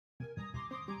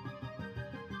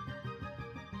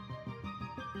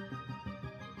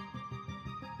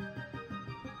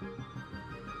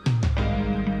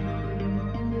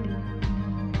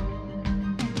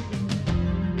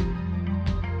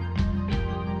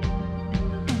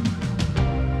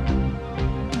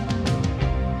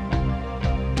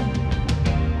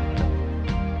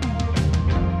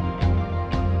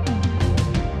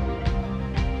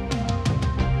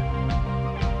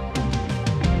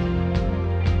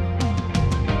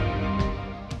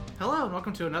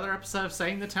welcome to another episode of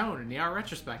Setting the Tone, an ER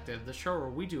Retrospective, the show where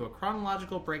we do a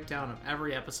chronological breakdown of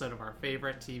every episode of our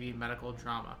favorite TV medical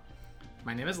drama.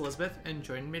 My name is Elizabeth, and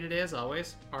joining me today, as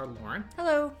always, are Lauren.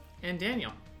 Hello. And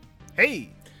Daniel.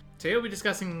 Hey! Today we'll be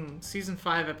discussing Season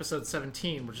 5, Episode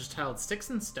 17, which is titled Sticks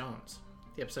and Stones.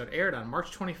 The episode aired on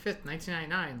March 25th,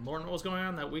 1999. Lauren, what was going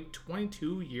on that week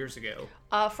 22 years ago?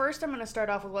 First, I'm going to start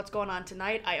off with what's going on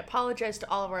tonight. I apologize to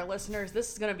all of our listeners.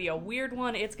 This is going to be a weird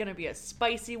one. It's going to be a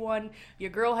spicy one. Your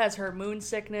girl has her moon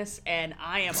sickness, and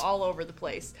I am all over the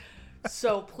place.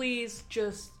 So please,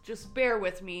 just bear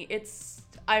with me.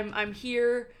 I'm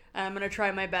here, and I'm going to try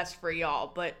my best for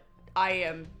y'all, but I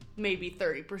am maybe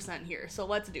 30% here. So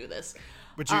let's do this.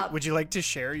 Would you like to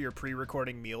share your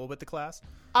pre-recording meal with the class?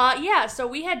 Yeah, so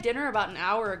we had dinner about an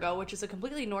hour ago, which is a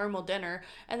completely normal dinner.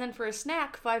 And then for a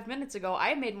snack 5 minutes ago,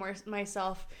 I made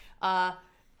myself a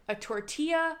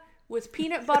tortilla with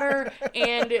peanut butter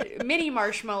and mini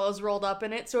marshmallows rolled up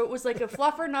in it. So it was like a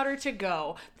fluffer nutter to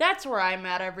go. That's where I'm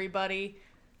at, everybody.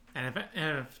 And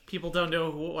if people don't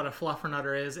know what a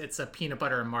fluffernutter is, it's a peanut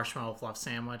butter and marshmallow fluff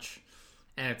sandwich.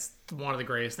 And it's one of the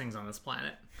greatest things on this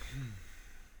planet.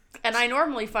 And I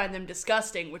normally find them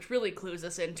disgusting, which really clues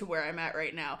us into where I'm at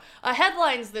right now.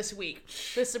 Headlines this week.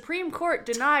 The Supreme Court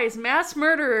denies mass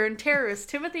murderer and terrorist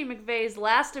Timothy McVeigh's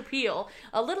last appeal,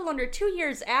 a little under 2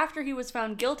 years after he was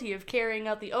found guilty of carrying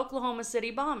out the Oklahoma City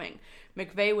bombing.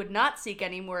 McVeigh would not seek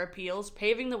any more appeals,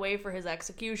 paving the way for his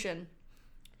execution.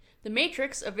 The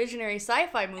Matrix, a visionary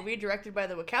sci-fi movie directed by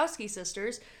the Wachowski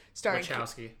sisters, starring...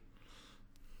 Wachowski.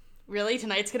 Really?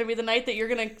 Tonight's gonna be the night that you're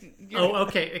gonna... Oh,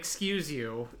 okay. Excuse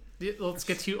you. Let's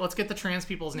get the trans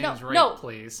people's names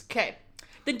please. Okay.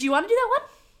 Then do you want to do that one?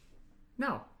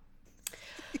 No.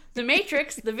 The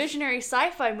Matrix, the visionary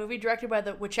sci-fi movie directed by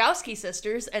the Wachowski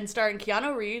sisters and starring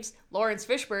Keanu Reeves, Lawrence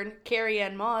Fishburne,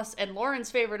 Carrie-Anne Moss, and Lauren's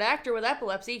favorite actor with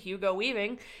epilepsy, Hugo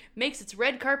Weaving, makes its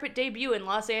red carpet debut in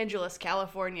Los Angeles,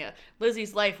 California.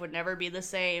 Lizzie's life would never be the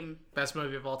same. Best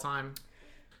movie of all time.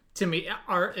 To me,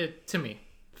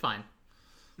 fine.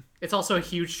 It's also a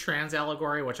huge trans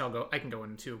allegory, which I can go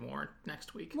into more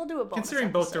next week. We'll do a bonus considering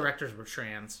episode. Both directors were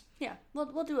trans. Yeah,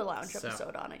 we'll do a lounge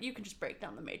episode on it. You can just break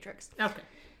down the Matrix. Okay.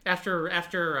 After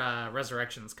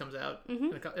Resurrections comes out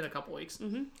in a couple weeks.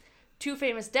 Mm-hmm. Two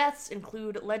famous deaths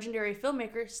include legendary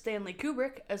filmmaker Stanley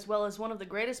Kubrick, as well as one of the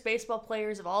greatest baseball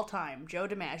players of all time, Joe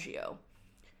DiMaggio.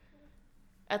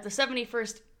 At the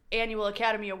 71st Annual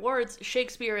Academy Awards,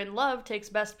 Shakespeare in Love takes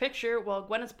Best Picture, while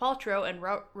Gwyneth Paltrow and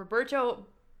Roberto...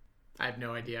 I have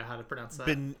no idea how to pronounce that.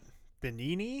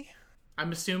 Benigni?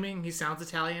 I'm assuming he sounds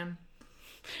Italian.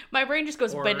 My brain just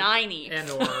goes Benigni.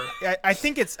 I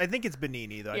think it's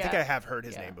Benigni, though. Yeah. I think I have heard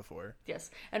his name before. Yes.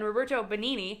 And Roberto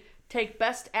Benigni take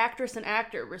Best Actress and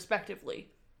Actor, respectively.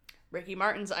 Ricky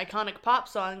Martin's iconic pop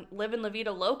song, Livin' La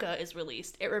Vida Loca, is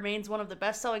released. It remains one of the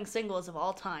best-selling singles of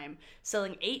all time,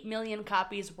 selling 8 million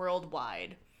copies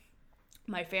worldwide.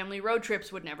 My family road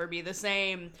trips would never be the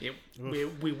same.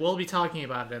 We will be talking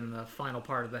about it in the final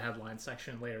part of the headline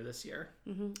section later this year.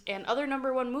 Mm-hmm. And other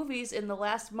 #1 movies in the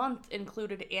last month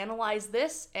included Analyze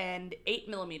This and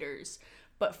 8mm.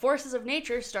 But Forces of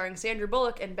Nature, starring Sandra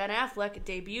Bullock and Ben Affleck,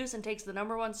 debuts and takes the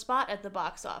 #1 spot at the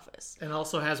box office. And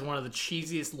also has one of the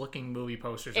cheesiest looking movie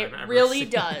posters I've ever seen. It really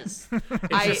does.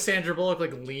 It's just Sandra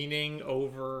Bullock leaning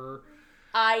over...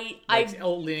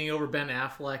 leaning over Ben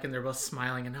Affleck, and they're both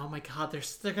smiling, and oh my god,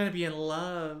 they're gonna be in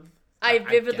love. I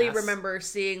vividly remember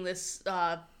seeing this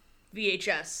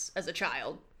VHS as a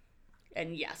child,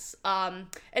 and yes,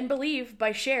 and Believe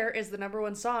by Cher is the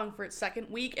 #1 song for its second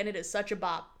week, and it is such a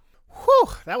bop.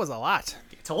 Whew, that was a lot.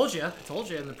 I told you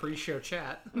in the pre-show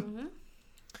chat. Mm-hmm.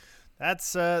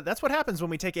 That's what happens when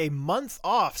we take a month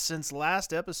off since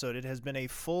last episode. It has been a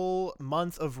full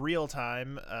month of real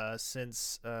time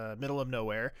since Middle of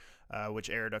Nowhere, which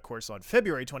aired, of course, on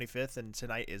February 25th, and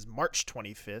tonight is March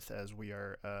 25th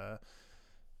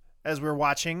as we're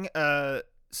watching. I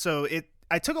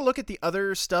took a look at the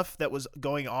other stuff that was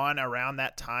going on around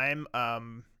that time.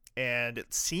 And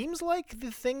it seems like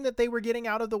the thing that they were getting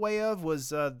out of the way of was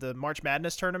the March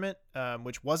Madness tournament,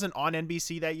 which wasn't on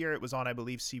NBC that year. It was on, I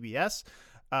believe, CBS.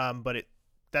 But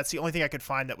that's the only thing I could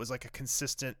find that was like a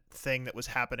consistent thing that was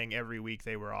happening every week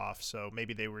they were off. So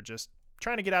maybe they were just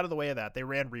trying to get out of the way of that. They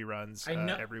ran reruns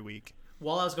every week.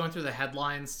 While I was going through the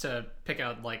headlines to pick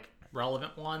out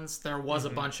relevant ones, there was a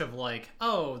bunch of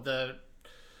the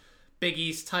Big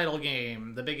East title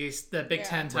game, the Big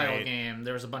Ten title game.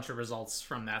 There was a bunch of results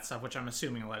from that stuff, which I'm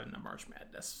assuming led into March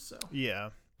Madness. So yeah,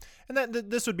 and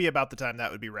this would be about the time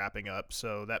that would be wrapping up.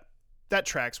 So that that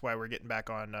tracks why we're getting back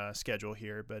on schedule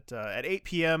here. But at 8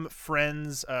 p.m.,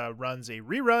 Friends runs a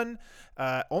rerun,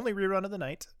 only rerun of the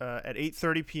night. At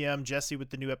 8:30 p.m., Jesse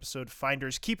with the new episode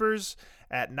Finders Keepers.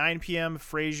 At 9 p.m.,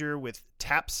 Frasier with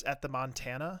Taps at the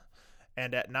Montana.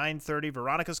 And at 9:30,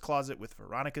 Veronica's Closet with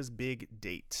Veronica's Big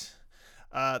Date.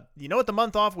 You know what the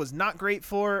month off was not great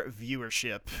for?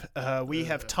 Viewership. We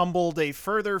have tumbled a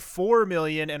further 4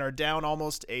 million and are down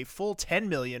almost a full 10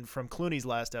 million from Clooney's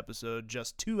last episode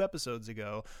just 2 episodes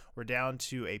ago. We're down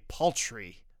to a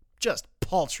paltry,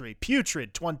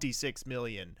 putrid 26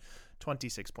 million.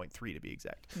 26.3 to be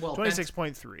exact. Well,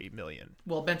 26.3 million.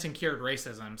 Well, Benton cured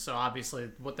racism, so obviously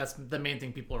that's the main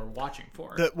thing people are watching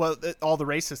for. All the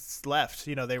racists left.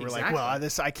 You know, they were like, well,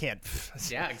 I can't.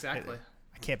 Yeah, exactly.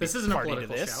 Can't this be isn't a party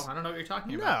political to this. show. I don't know what you're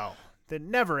talking about. No, there's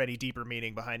never any deeper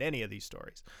meaning behind any of these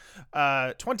stories.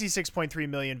 26.3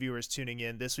 million viewers tuning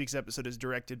in. This week's episode is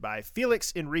directed by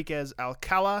Felix Enriquez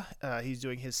Alcala. He's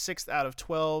doing his 6th out of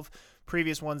 12.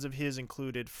 Previous ones of his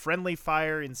included Friendly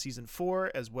Fire in season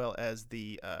 4, as well as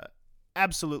the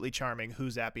absolutely charming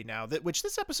Who's Appy Now, which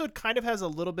this episode kind of has a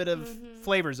little bit of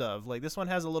flavors of. Like, this one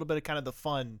has a little bit of kind of the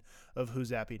fun of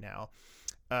Who's Appy Now.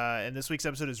 And this week's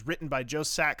episode is written by Joe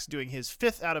Sachs, doing his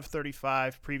 5th out of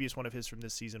 35. Previous one of his from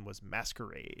this season was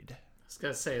Masquerade. I was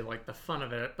going to say, like, the fun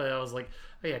of it, but I was like,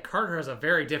 oh yeah, Carter has a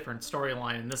very different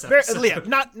storyline in this episode. Yeah,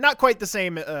 not quite the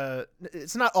same.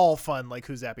 It's not all fun like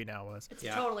Who's Appy Now was. It's a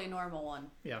totally normal one.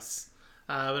 Yes.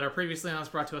 But our previously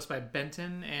announced brought to us by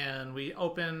Benton, and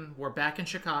we're back in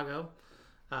Chicago,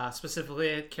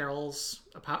 specifically at Carol's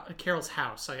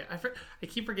house. I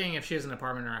keep forgetting if she has an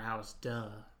apartment or a house. Duh.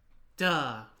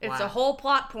 It's a whole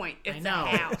plot point. It's a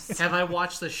house. Have I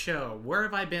watched the show? Where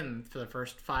have I been for the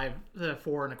first 4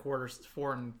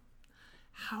 and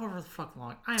however the fuck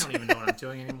long? I don't even know what I'm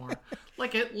doing anymore.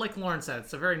 Like Lauren said,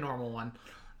 it's a very normal one.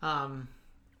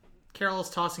 Carol is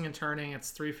tossing and turning.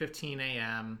 It's 3:15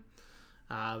 a.m.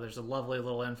 There's a lovely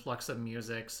little influx of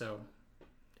music. So,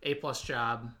 A+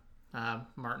 job,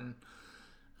 Martin.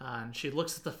 And she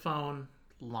looks at the phone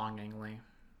longingly.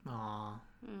 Aww.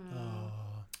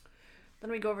 Then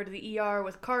we go over to the ER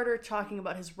with Carter talking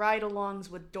about his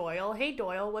ride-alongs with Doyle. Hey,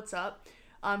 Doyle, what's up?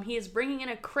 He is bringing in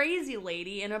a crazy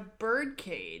lady in a bird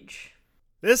cage.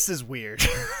 This is weird.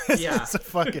 Yeah.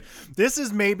 This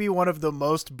is maybe one of the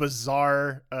most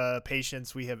bizarre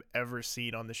patients we have ever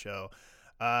seen on the show.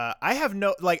 I have and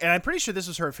I'm pretty sure this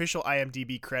was her official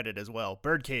IMDb credit as well.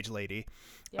 Birdcage lady,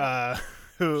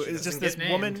 who is just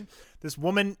this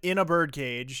woman in a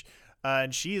birdcage.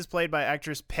 And she is played by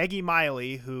actress Peggy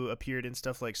Miley, who appeared in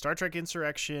stuff like Star Trek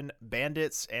Insurrection,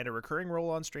 Bandits, and a recurring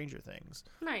role on Stranger Things.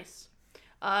 Nice.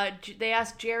 They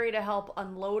ask Jerry to help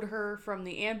unload her from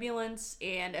the ambulance,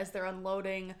 and as they're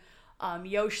unloading,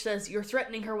 Yosh says, "You're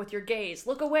threatening her with your gaze.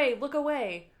 Look away, look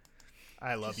away."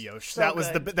 I love Yosh. So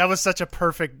that was such a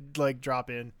perfect drop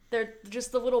in. They're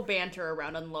just the little banter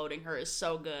around unloading her is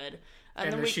so good.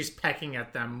 And then she's pecking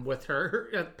at them with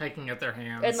her, pecking at their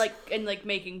hands, and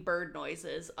making bird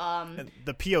noises. And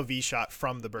the POV shot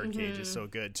from the birdcage is so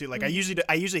good too. Like I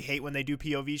usually hate when they do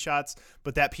POV shots,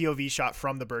 but that POV shot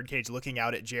from the birdcage, looking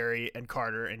out at Jerry and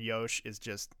Carter and Yosh, is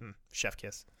just chef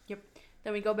kiss. Yep.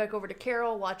 Then we go back over to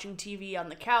Carol watching TV on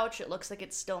the couch. It looks like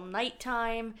it's still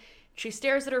nighttime. She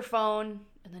stares at her phone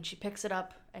and then she picks it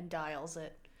up and dials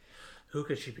it. Who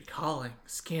could she be calling?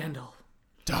 Scandal.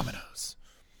 Domino's.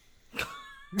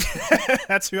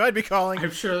 That's who I'd be calling. I'm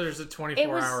sure there's a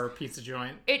 24-hour pizza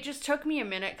joint. It just took me a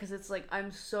minute because it's like I'm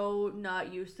so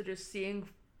not used to just seeing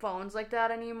phones like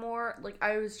that anymore. Like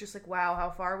I was just like, wow, how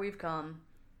far we've come.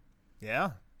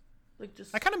 Yeah.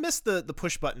 I kind of miss the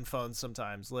push button phones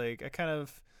sometimes. Like I kind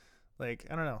of I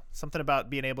don't know, something about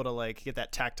being able to get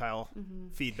that tactile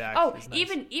feedback. Oh, is nice.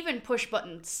 even push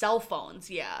button cell phones,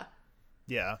 yeah.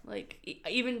 Yeah. Like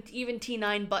even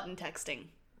T9 button texting.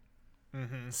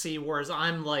 Mm-hmm. See, whereas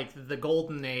I'm the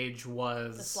golden age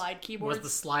was the slide keyboards, was the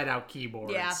slide out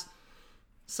keyboards. Yeah.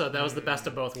 So that was the best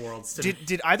of both worlds.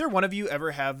 Did either one of you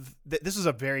ever have? This is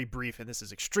a very brief, and this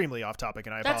is extremely off topic,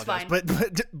 and I apologize. That's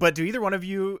fine. But do either one of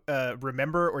you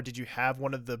remember, or did you have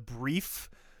one of the brief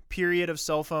period of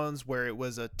cell phones where it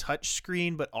was a touch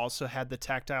screen but also had the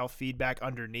tactile feedback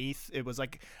underneath? It was I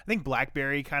think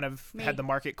BlackBerry kind of had the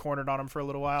market cornered on them for a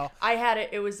little while. I had it.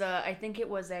 It was I think it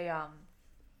was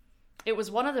it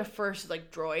was one of the first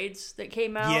droids that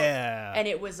came out. Yeah. And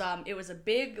it was a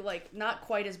big, not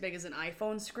quite as big as an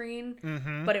iPhone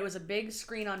screen, but it was a big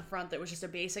screen on front that was just a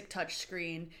basic touch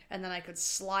screen, and then I could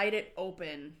slide it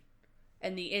open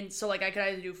And so like I could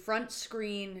either do front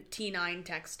screen T9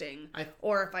 texting,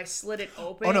 or if I slid it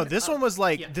open. Oh no, this one was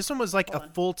like a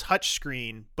full touch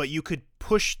screen, but you could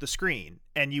push the screen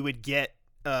and you would get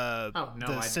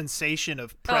sensation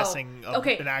of pressing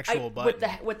an actual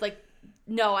button.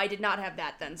 No, I did not have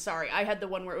that then. Sorry. I had the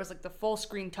one where it was like the full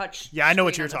screen touch. Yeah, I know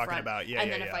what you're talking about. Yeah, and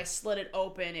then if I slid it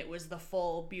open, it was the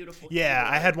full beautiful. Yeah,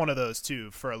 keyboard. I had one of those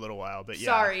too for a little while, but yeah.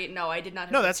 Sorry, no, I did not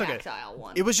have the tactile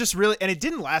one. It was just really, and it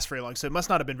didn't last very long, so it must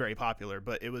not have been very popular,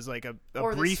 but it was like a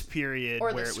brief period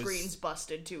where it was... Or the screen's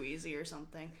busted too easy or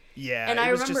something. Yeah, and I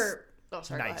remember... Oh,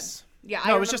 sorry, nice. Go ahead.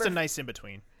 Yeah, no, it was just a nice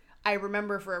in-between. I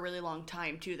remember for a really long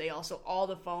time, too, all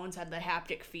the phones had the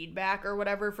haptic feedback or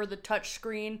whatever for the touch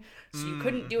screen, so you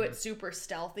couldn't do it super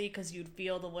stealthy because you'd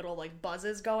feel the little, like,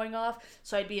 buzzes going off,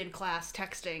 so I'd be in class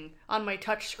texting on my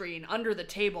touch screen under the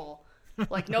table,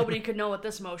 like, nobody could know what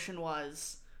this motion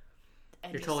was.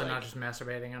 And you're totally not just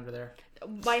masturbating under there.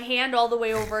 My hand all the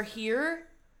way over here?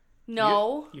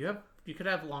 No. You could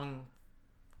have long...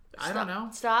 I don't know.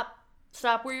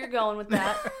 Stop where you're going with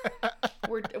that.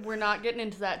 We're not getting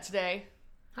into that today.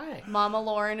 Hi. Mama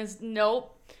Lauren is...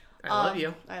 Nope. I love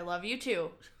you. I love you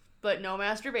too. But no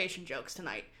masturbation jokes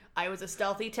tonight. I was a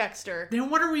stealthy texter. Then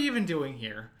what are we even doing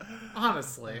here?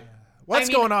 Honestly. What's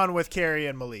going on with Carrie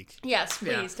and Malik? Yes,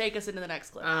 please. Take us into the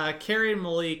next clip. Carrie and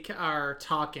Malik are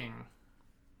talking.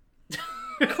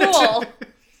 Cool.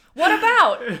 What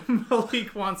about?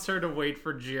 Malik wants her to wait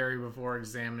for Jerry before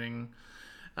examining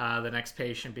the next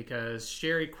patient because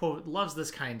Jerry, quote, loves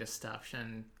this kind of stuff.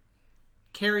 And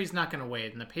Carrie's not going to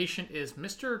wait. And the patient is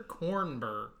Mr.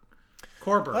 Kornberg.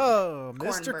 Oh,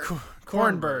 Mr.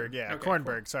 Kornberg. Yeah, okay, Kornberg.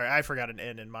 cool. Sorry, I forgot an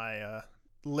N in my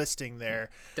listing there.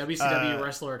 WCW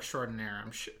wrestler extraordinaire.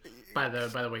 I'm sure, by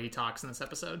the way he talks in this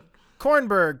episode.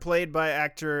 Kornberg, played by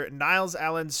actor Niles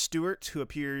Allen Stewart, who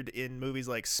appeared in movies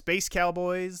like Space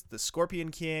Cowboys, The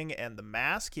Scorpion King, and The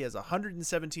Mask. He has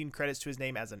 117 credits to his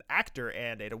name as an actor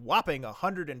and a whopping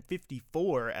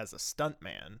 154 as a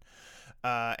stuntman.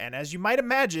 And as you might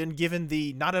imagine, given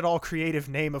the not at all creative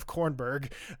name of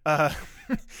Kornberg,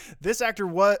 this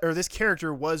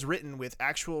character was written with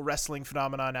actual wrestling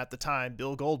phenomenon at the time,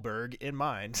 Bill Goldberg, in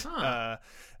mind. Huh.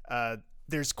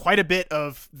 There's quite a bit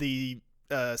of the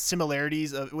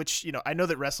similarities of which, I know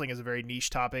that wrestling is a very niche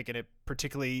topic and it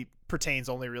particularly pertains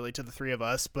only really to the three of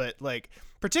us, but like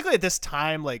particularly at this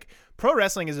time, like pro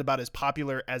wrestling is about as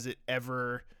popular as it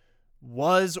ever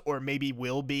was or maybe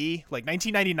will be. Like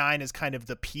 1999 is kind of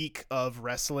the peak of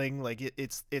wrestling. Like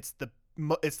it's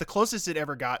the closest it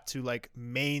ever got to like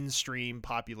mainstream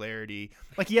popularity.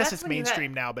 Like yes, it's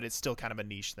mainstream now, but it's still kind of a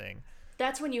niche thing.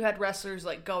 That's when you had wrestlers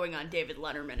like going on David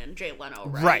Letterman and Jay Leno,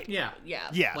 right? Right.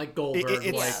 Yeah. Like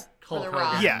Goldberg, like Hulk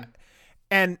Hogan. Yeah.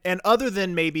 And other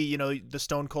than maybe, the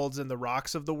Stone Colds and the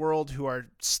Rocks of the world, who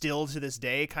are still to this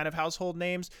day kind of household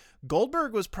names,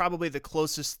 Goldberg was probably the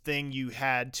closest thing you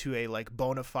had to a like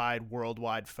bona fide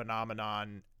worldwide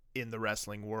phenomenon in the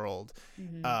wrestling world.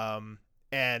 Mm-hmm.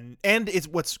 And it's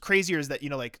what's crazier is that,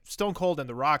 like Stone Cold and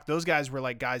the Rock, those guys were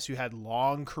like guys who had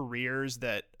long careers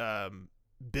that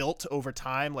built over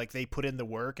time, like they put in the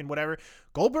work and whatever.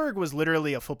 Goldberg was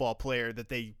literally a football player that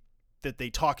they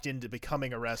talked into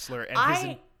becoming a wrestler,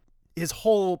 and his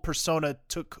whole persona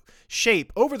took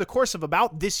shape over the course of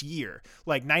about this year.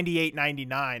 Like 98,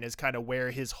 99 is kind of where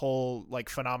his whole like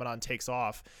phenomenon takes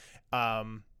off.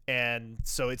 And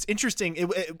so it's interesting,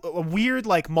 a weird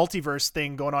like multiverse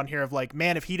thing going on here of like,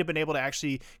 man, if he'd have been able to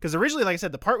actually, because originally, like I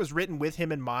said, the part was written with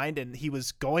him in mind and he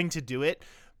was going to do it,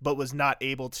 but was not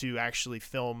able to actually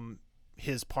film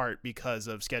his part because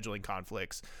of scheduling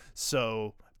conflicts.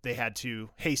 So they had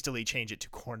to hastily change it to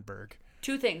Kornberg.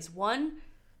 Two things. One,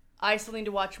 I still need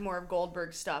to watch more of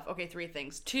Goldberg's stuff. Okay, three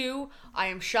things. Two, I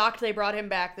am shocked they brought him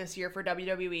back this year for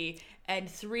WWE. And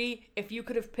three, if you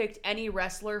could have picked any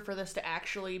wrestler for this to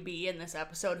actually be in this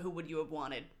episode, who would you have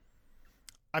wanted?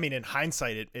 I mean, in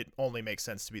hindsight, it only makes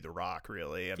sense to be The Rock,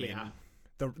 really. I mean,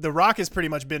 The Rock has pretty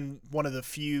much bbeen one of the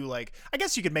few, like, I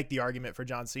guess you could make the argument for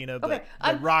John Cena, but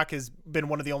The Rock has been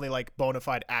one of the only, like, bona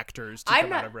fide actors to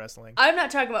come out of wrestling. I'm not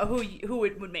talking about who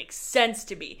it would make sense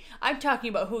to be. I'm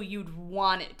talking about who you'd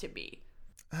want it to be.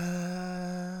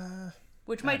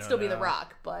 Which might still be The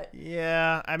Rock, but...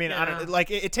 Yeah, I mean, I don't, like,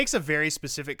 it takes a very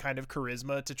specific kind of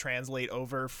charisma to translate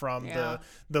over from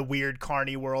the weird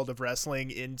carny world of wrestling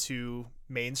into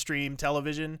mainstream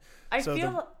television. I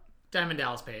feel... Diamond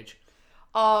Dallas Page.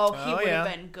 Oh, he would have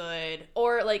been good.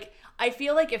 Or, like, I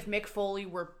feel like if Mick Foley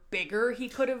were bigger, he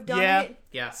could have done it.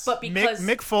 Yes. But because...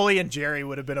 Mick Foley and Jerry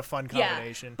would have been a fun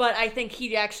combination. Yeah, but I think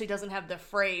he actually doesn't have the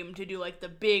frame to do, like, the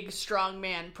big,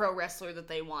 strongman pro wrestler that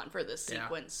they want for this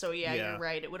sequence. So, you're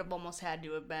right. It would have almost had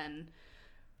to have been...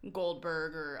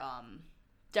 Goldberg or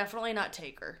definitely not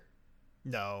Taker.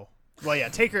 No. Well, yeah,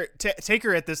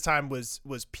 Taker at this time was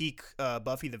peak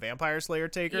Buffy the Vampire Slayer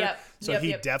Taker. Yep. So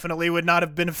he definitely would not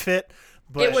have been a fit.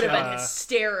 But, it would have been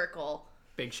hysterical.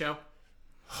 Big Show.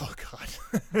 Oh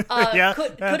God. Yeah.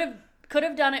 Could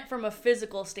have done it from a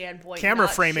physical standpoint. Camera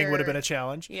framing would have been a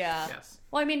challenge. Yeah. Yes.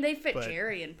 Well, I mean, they fit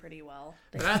Jerry in pretty well.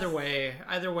 But either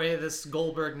way, this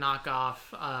Goldberg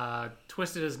knockoff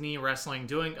twisted his knee wrestling,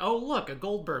 doing look, a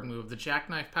Goldberg move, the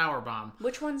jackknife powerbomb.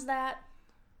 Which one's that?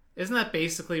 Isn't that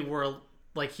basically where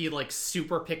he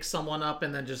super picks someone up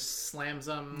and then just slams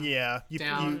them? Yeah,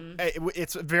 down.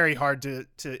 It's very hard to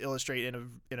illustrate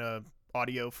in a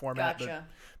audio format. Gotcha.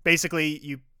 But basically,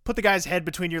 you put the guy's head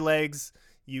between your legs.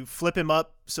 You flip him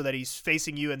up so that he's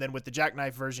facing you, and then with the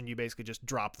jackknife version, you basically just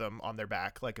drop them on their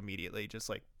back immediately. Just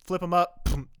flip them up,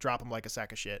 boom, drop them like a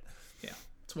sack of shit. Yeah,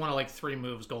 it's one of 3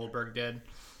 moves Goldberg did.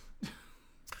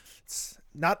 It's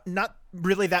not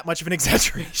really that much of an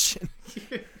exaggeration.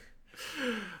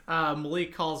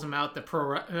 Malik calls him out.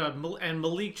 And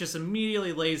Malik just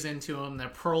immediately lays into him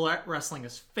that pro wrestling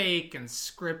is fake and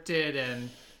scripted and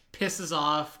pisses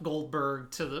off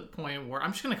Goldberg to the point where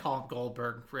I'm just gonna call him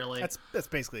Goldberg. Really, that's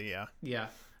basically yeah.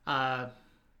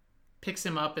 Picks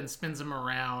him up and spins him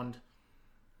around.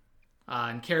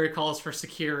 And Kerry calls for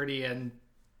security, and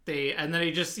then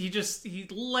he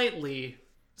lightly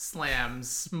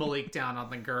slams Malik down on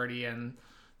the Gertie, and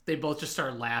they both just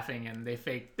start laughing, and they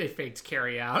faked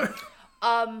Kerry out.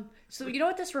 So you know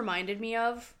what this reminded me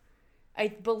of? I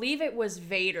believe it was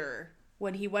Vader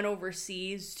when he went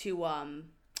overseas to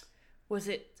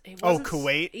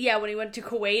Kuwait? Yeah, when he went to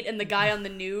Kuwait and the guy on the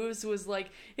news was like,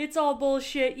 "It's all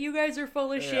bullshit. You guys are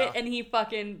full of shit." And he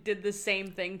fucking did the same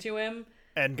thing to him.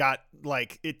 And got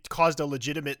it caused a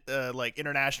legitimate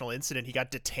international incident. He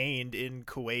got detained in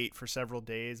Kuwait for several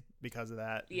days because of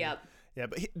that. Yep. Yeah,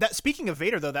 but speaking of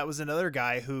Vader, though, that was another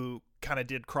guy who kind of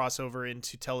did crossover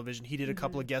into television. He did a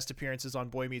couple of guest appearances on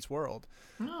Boy Meets World.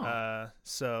 Oh.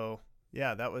 So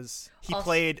yeah, that was he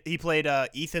played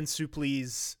Ethan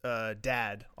Suplee's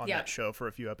dad on that show for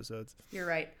a few episodes. You're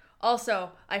right.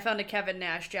 Also, I found a Kevin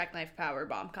Nash Jackknife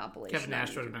Powerbomb compilation. Kevin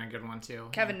Nash would have been a good one too.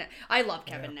 I love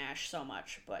Kevin Nash so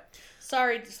much, but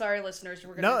sorry, listeners,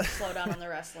 we're gonna slow down on the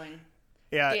wrestling.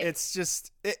 Yeah, it's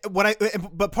just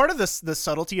but part of the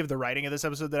subtlety of the writing of this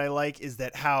episode that I like is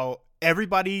that how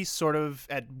everybody sort of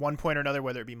at one point or another,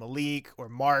 whether it be Malik or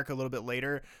Mark a little bit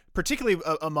later, particularly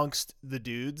amongst the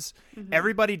dudes,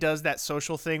 everybody does that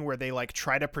social thing where they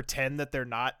try to pretend that they're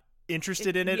not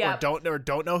interested in it or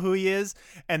don't know who he is,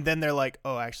 and then they're like,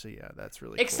 oh, actually, yeah, that's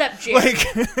really except cool.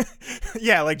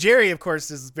 Jerry. Jerry of course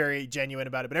is very genuine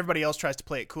about it, but everybody else tries to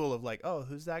play it cool of oh,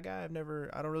 who's that guy? I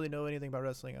don't really know anything about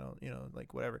wrestling. I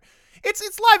don't whatever.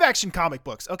 It's live action comic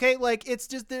books, okay? It's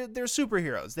just they're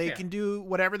superheroes. They can do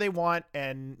whatever they want,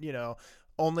 and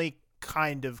only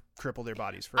kind of cripple their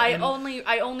bodies for I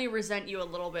only resent you a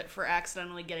little bit for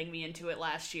accidentally getting me into it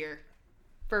last year.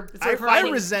 I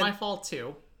resent my fault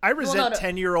too. I resent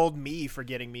 10-year-old me for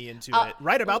getting me into it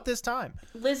right about this time.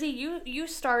 Lizzie, you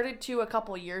started to a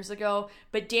couple years ago,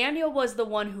 but Daniel was the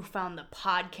one who found the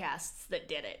podcasts that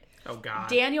did it. Oh, God.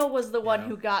 Daniel was the one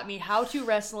who got me How to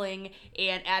Wrestling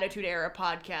and Attitude Era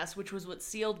podcast, which was what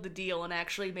sealed the deal and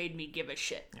actually made me give a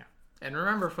shit. Yeah. And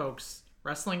remember, folks,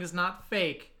 wrestling is not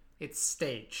fake. It's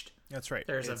staged. That's right.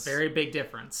 There's a very big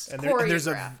difference. And there's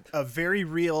a very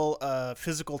real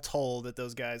physical toll that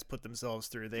those guys put themselves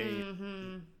through.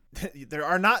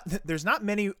 There's not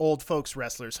many old folks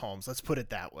wrestlers' homes. Let's put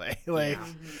it that way.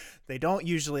 They don't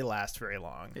usually last very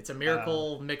long. It's a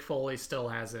miracle Mick Foley still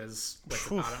has his wits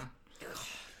about him.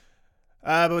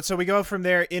 But so we go from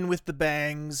there in with the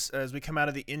bangs. As we come out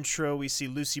of the intro, we see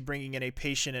Lucy bringing in a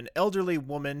patient, an elderly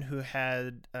woman who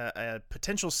had a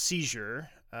potential seizure,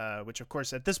 which, of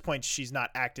course, at this point, she's not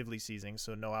actively seizing,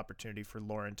 so no opportunity for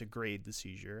Lauren to grade the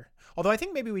seizure. Although I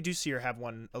think maybe we do see her have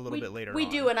one a little bit later on. We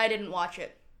do, and I didn't watch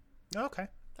it. Okay.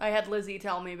 I had Lizzie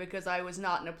tell me because I was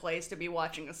not in a place to be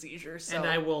watching a seizure. So. And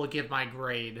I will give my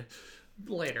grade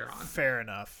later on. Fair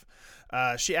enough.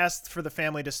 She asked for the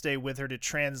family to stay with her to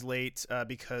translate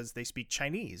because they speak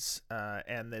Chinese,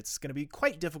 and it's going to be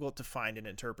quite difficult to find an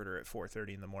interpreter at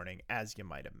 4:30 in the morning, as you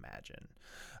might imagine.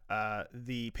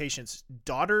 The patient's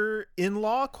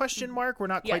daughter-in-law, we're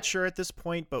not quite sure at this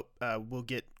point, but we'll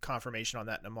get confirmation on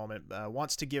that in a moment,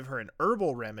 wants to give her an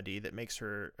herbal remedy that makes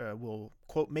her, will,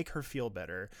 quote, make her feel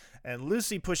better. And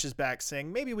Lucy pushes back,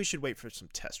 saying maybe we should wait for some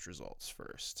test results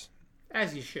first.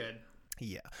 As you should.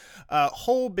 Yeah. A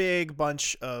whole big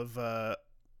bunch of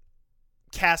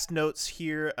cast notes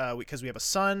here because we have a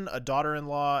son, a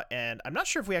daughter-in-law, and I'm not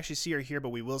sure if we actually see her here, but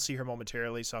we will see her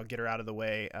momentarily, so I'll get her out of the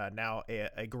way. Now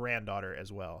a granddaughter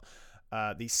as well.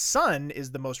 The son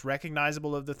is the most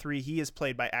recognizable of the three. He is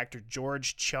played by actor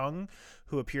George Chung,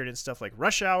 who appeared in stuff like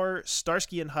Rush Hour,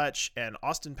 Starsky and Hutch, and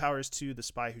Austin Powers 2: The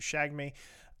Spy Who Shagged Me.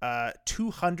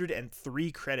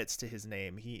 203 credits to his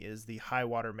name. He is the high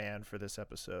water man for this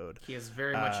episode. He is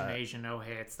very much an Asian. Oh,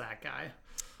 hey, it's that guy.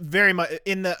 Very much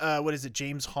in the what is it?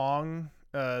 James Hong,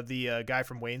 the guy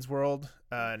from Wayne's World,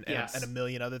 and a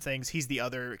million other things. He's the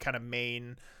other kind of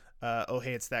main. Oh,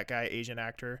 hey, it's that guy, Asian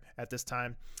actor at this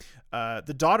time.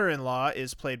 The daughter-in-law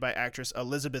is played by actress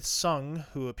Elizabeth Sung,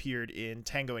 who appeared in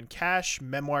Tango and Cash,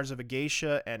 Memoirs of a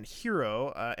Geisha, and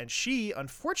Hero. And she,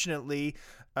 unfortunately,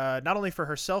 not only for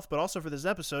herself, but also for this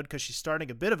episode, because she's starting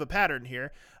a bit of a pattern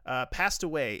here, passed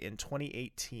away in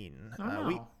 2018.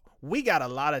 Oh. We got a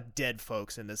lot of dead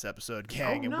folks in this episode,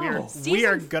 gang, no. and we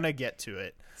are going to get to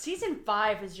it. Season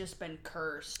 5 has just been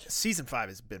cursed. Season 5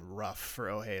 has been rough for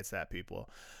Oh Hey, It's That people.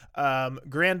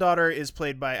 Granddaughter is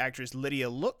played by actress Lydia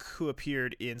Look, who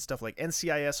appeared in stuff like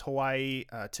NCIS Hawaii.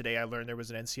 Today I learned there was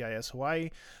an NCIS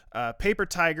Hawaii, Paper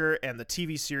Tiger, and the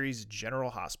TV series General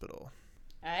Hospital.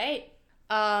 All right.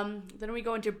 Then we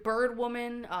go into Bird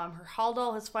Woman. Her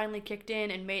Haldol has finally kicked in,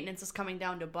 and maintenance is coming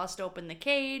down to bust open the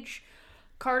cage.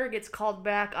 Carter gets called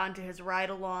back onto his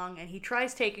ride-along, and he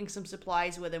tries taking some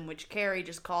supplies with him, which Carrie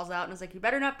just calls out and is like, "You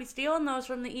better not be stealing those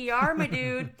from the ER, my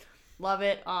dude." Love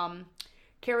it.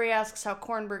 Carrie asks how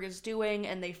Kornberg is doing,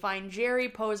 and they find Jerry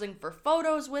posing for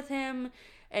photos with him,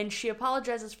 and she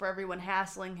apologizes for everyone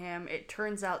hassling him. It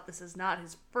turns out this is not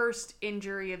his first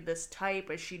injury of this type,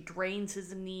 as she drains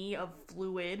his knee of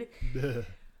fluid. And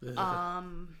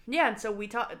so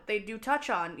they do touch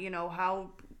on,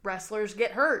 how wrestlers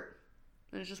get hurt.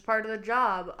 And it's just part of the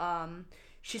job.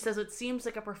 She says it seems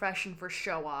like a profession for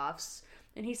show-offs.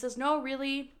 And he says, no,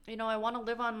 really, I want to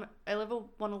live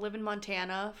in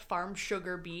Montana, farm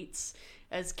sugar beets,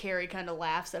 as Carrie kind of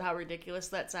laughs at how ridiculous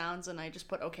that sounds. And I just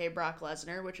put, okay, Brock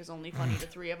Lesnar, which is only funny to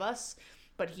three of us.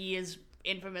 But he is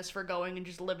infamous for going and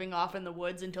just living off in the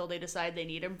woods until they decide they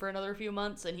need him for another few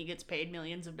months, and he gets paid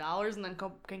millions of dollars and then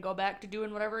can go back to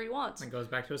doing whatever he wants. And goes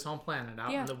back to his home planet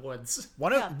out in the woods.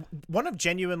 One of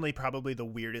genuinely probably the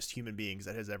weirdest human beings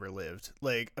that has ever lived.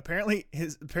 Like apparently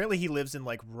he lives in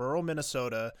like rural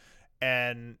Minnesota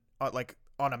and like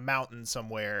on a mountain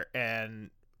somewhere,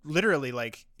 and literally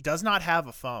like does not have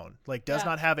a phone,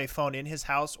 not have a phone in his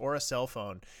house or a cell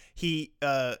phone. He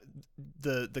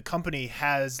the company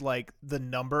has like the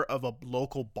number of a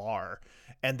local bar,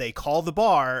 and they call the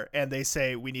bar and they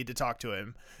say, we need to talk to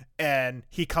him, and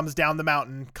he comes down the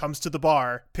mountain, comes to the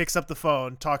bar, picks up the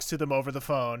phone, talks to them over the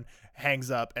phone, hangs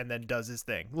up, and then does his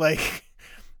thing. Like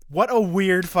what a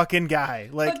weird fucking guy,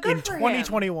 like in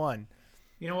 2021. Him.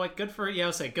 You know what, good for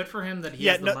him that he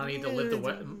has the money to live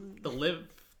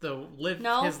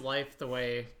his life the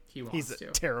way he wants to. He's a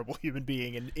terrible human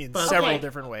being in several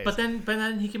different ways. But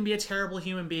then he can be a terrible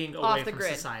human being away from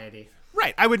society.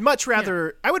 Right. I would much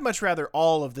rather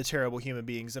all of the terrible human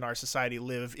beings in our society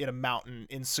live in a mountain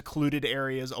in secluded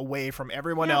areas away from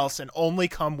everyone else and only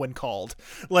come when called.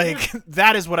 Like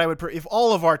that is what I would if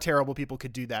all of our terrible people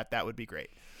could do that, that would be great.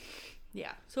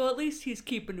 Yeah. So at least he's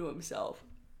keeping to himself.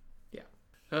 Yeah.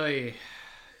 Oy.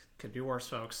 Could be worse,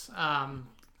 folks.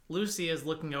 Lucy is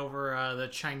looking over the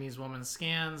Chinese woman's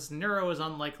scans. Neuro is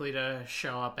unlikely to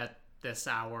show up at this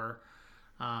hour.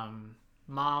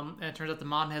 It turns out the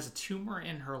mom has a tumor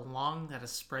in her lung that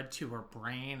has spread to her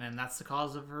brain, and that's the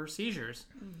cause of her seizures.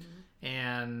 Mm-hmm.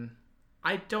 And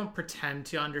I don't pretend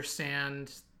to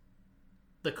understand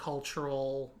the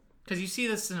cultural... Because you see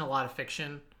this in a lot of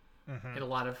fiction. Mm-hmm. In a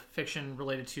lot of fiction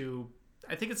related to...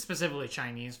 I think it's specifically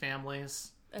Chinese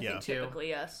families. I think typically,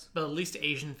 yes. But at least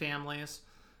Asian families.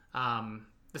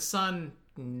 The son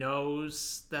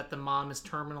knows that the mom is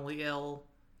terminally ill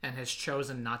and has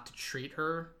chosen not to treat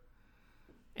her,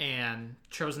 and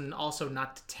chosen also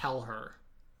not to tell her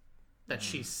that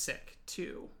she's sick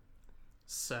too.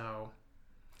 So,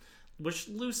 which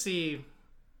Lucy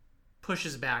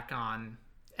pushes back on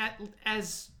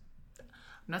as I'm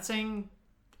not saying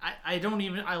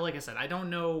like I said, I don't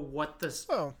know what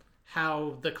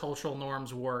how the cultural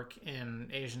norms work in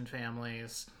Asian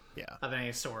families. Of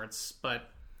any sorts,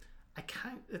 but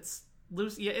it's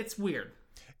Lucy. Yeah, it's weird.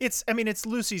 It's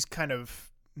Lucy's kind of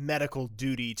medical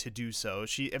duty to do so.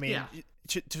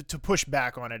 To push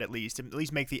back on it, at least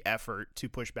make the effort to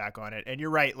push back on it. And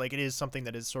you're right, like it is something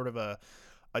that is sort of a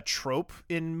trope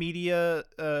in media,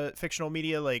 fictional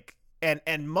media, like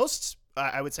and most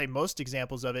I would say most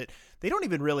examples of it, they don't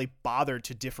even really bother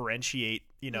to differentiate,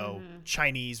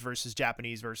 Chinese versus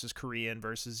Japanese versus Korean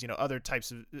versus, other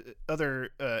types of other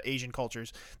Asian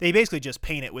cultures. They basically just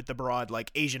paint it with the broad,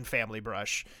 like, Asian family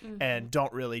brush and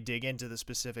don't really dig into the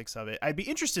specifics of it. I'd be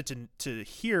interested to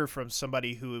hear from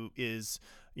somebody who is,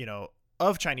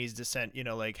 of Chinese descent,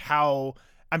 like how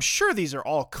I'm sure these are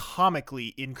all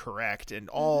comically incorrect and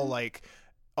all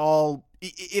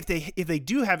if they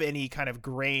do have any kind of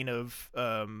grain of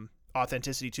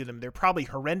authenticity to them, they're probably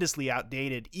horrendously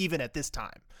outdated even at this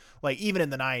time. Like even in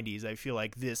the 90s, I feel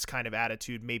like this kind of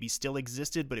attitude maybe still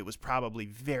existed, but it was probably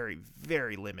very,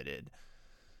 very limited.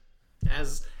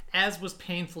 As was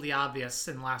painfully obvious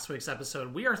in last week's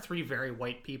episode, we are three very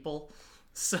white people.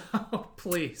 So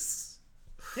please.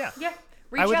 Yeah.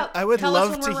 Reach out. I would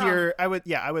love to hear. I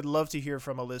would love to hear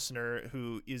from a listener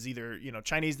who is either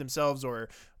Chinese themselves or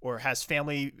has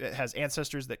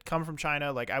ancestors that come from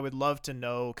China. Like I would love to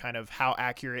know kind of how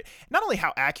accurate, not only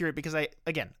how accurate, because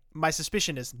my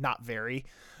suspicion is not very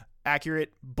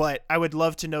accurate, but I would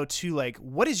love to know too, like,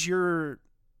 what is your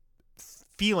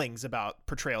feelings about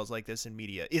portrayals like this in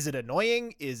media? Is it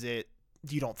annoying? Is it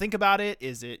you don't think about it?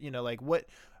 Is it like what?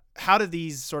 How do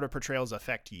these sort of portrayals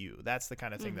affect you? That's the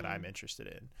kind of thing that I'm interested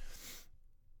in.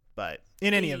 But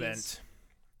in any event,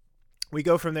 we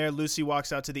go from there. Lucy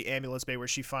walks out to the ambulance bay where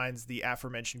she finds the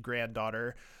aforementioned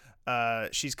granddaughter.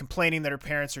 She's complaining that her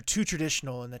parents are too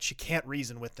traditional and that she can't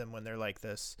reason with them when they're like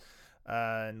this.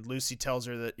 And Lucy tells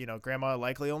her that, grandma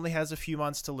likely only has a few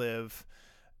months to live.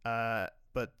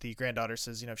 But the granddaughter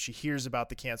says, if she hears about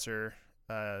the cancer,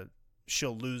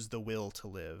 she'll lose the will to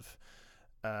live.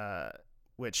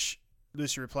 Which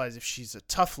Lucy replies, if she's a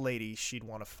tough lady, she'd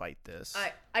want to fight this.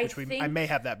 I may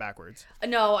have that backwards.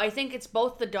 No, I think it's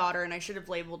both the daughter, and I should have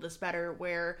labeled this better,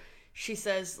 where she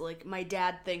says, like, my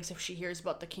dad thinks if she hears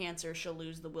about the cancer, she'll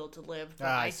lose the will to live. But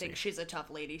I think she's a tough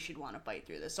lady. She'd want to fight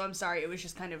through this. So I'm sorry. It was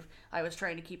just kind of, I was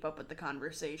trying to keep up with the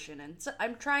conversation. And so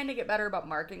I'm trying to get better about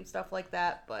marking stuff like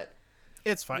that, but...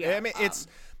 It's fine. Yeah, I mean,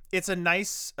 it's a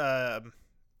nice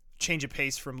change of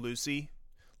pace from Lucy.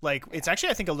 Like, it's actually,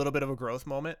 I think, a little bit of a growth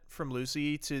moment from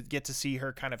Lucy to get to see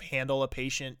her kind of handle a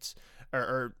patient,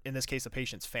 or in this case, a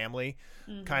patient's family,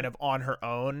 kind of on her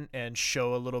own and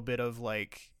show a little bit of,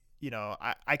 like,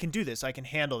 I can do this. I can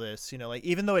handle this. Like,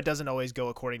 even though it doesn't always go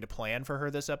according to plan for her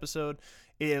this episode,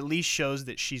 it at least shows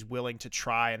that she's willing to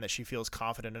try and that she feels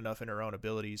confident enough in her own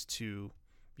abilities to,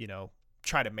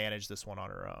 try to manage this one on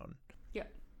her own. Yeah.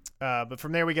 But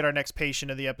from there, we get our next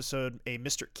patient of the episode, a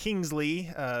Mr.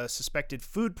 Kingsley, suspected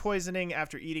food poisoning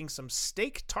after eating some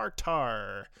steak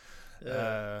tartare.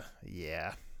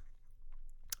 Yeah.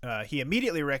 He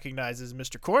immediately recognizes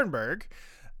Mr. Kornberg.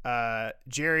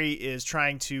 Jerry is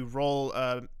trying to roll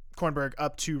Kornberg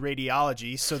up to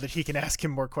radiology so that he can ask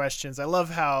him more questions. I love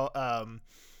how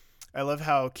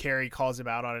Carrie calls him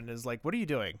out on it and is like, "What are you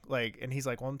doing?" Like, and he's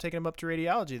like, "Well, I'm taking him up to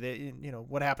radiology. They,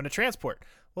 what happened to transport?"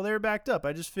 "Well, they were backed up.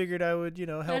 I just figured I would,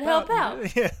 help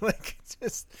out." Yeah, like,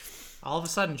 just all of a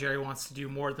sudden, Jerry wants to do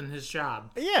more than his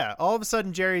job. Yeah, all of a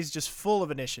sudden, Jerry's just full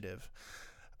of initiative.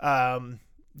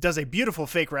 Does a beautiful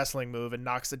fake wrestling move and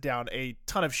knocks it down a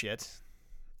ton of shit.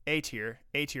 A tier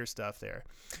stuff there.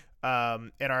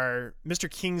 And our Mr.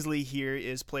 Kingsley here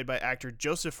is played by actor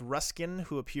Joseph Ruskin,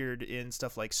 who appeared in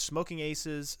stuff like Smoking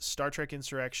Aces, Star Trek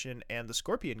Insurrection, and The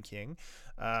Scorpion King.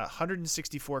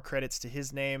 164 credits to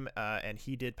his name, and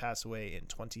he did pass away in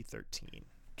 2013.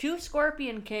 2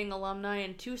 Scorpion King alumni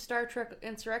and 2 Star Trek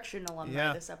Insurrection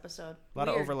alumni this episode. A lot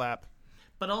of overlap.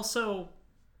 But also,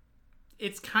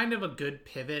 it's kind of a good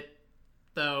pivot,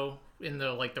 though, in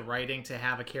the writing to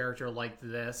have a character like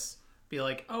this be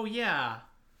like, oh yeah,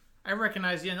 I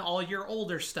recognize you in all your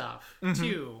older stuff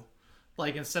too.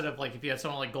 Like, instead of like if you had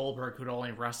someone like Goldberg who'd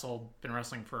only been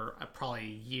wrestling for probably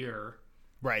a year,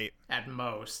 right, at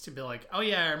most, to be like, oh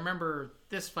yeah, I remember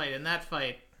this fight and that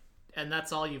fight, and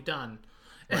that's all you've done,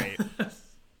 right?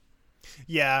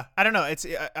 Yeah, I don't know.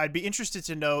 I'd be interested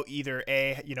to know either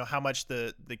how much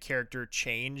the character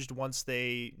changed once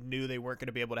they knew they weren't going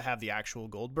to be able to have the actual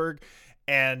Goldberg,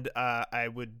 and I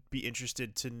would be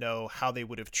interested to know how they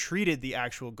would have treated the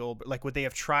actual Goldberg. Like, would they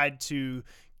have tried to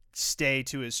stay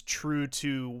to as true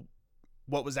to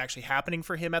what was actually happening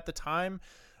for him at the time,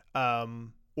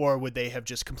 or would they have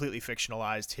just completely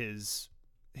fictionalized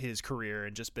his career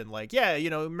and just been like, yeah,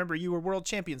 remember you were world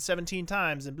champion 17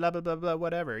 times and blah blah blah blah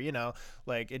whatever,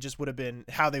 like, it just would have been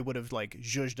how they would have like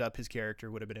zhuzhed up his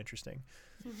character would have been interesting.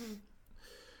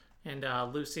 And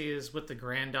Lucy is with the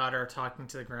granddaughter talking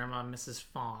to the grandma, Mrs.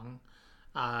 Fong,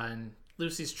 and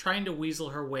Lucy's trying to weasel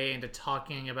her way into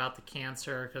talking about the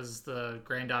cancer because the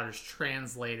granddaughter's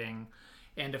translating,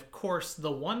 And of course,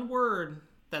 the one word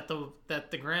that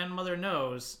the grandmother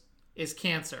knows is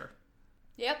cancer.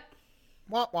 Yep.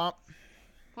 Womp womp.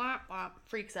 Womp womp.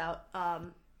 Freaks out.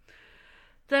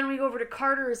 Then we go over to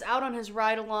Carter is out on his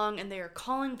ride along, and they are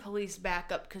calling police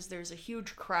backup because there's a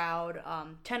huge crowd.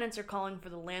 Tenants are calling for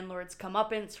the landlord's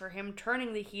comeuppance for him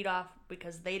turning the heat off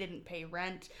because they didn't pay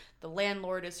rent. The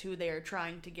landlord is who they are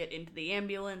trying to get into the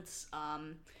ambulance,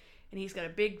 and he's got a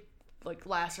big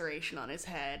laceration on his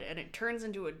head, and it turns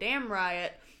into a damn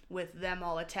riot with them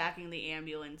all attacking the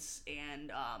ambulance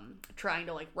and trying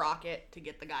to rock it to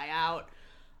get the guy out.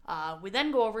 We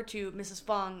then go over to Mrs.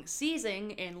 Fong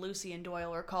seizing, and Lucy and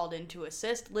Doyle are called in to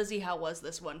assist. Lizzie, how was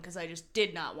this one? Because I just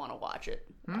did not want to watch it.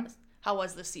 How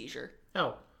was the seizure?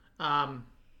 Oh,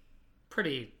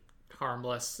 pretty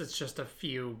harmless. It's just a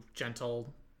few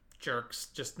gentle jerks,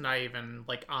 just not even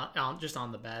just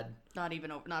on the bed. Not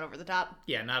over the top?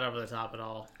 Yeah, not over the top at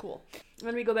all. Cool.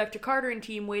 Then we go back to Carter and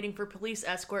team waiting for police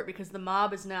escort because the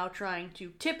mob is now trying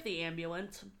to tip the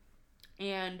ambulance.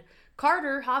 And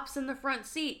Carter hops in the front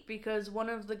seat because one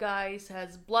of the guys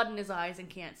has blood in his eyes and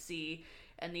can't see,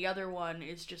 and the other one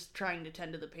is just trying to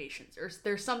tend to the patients. Or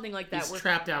there's something like that. He's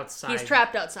trapped outside. He's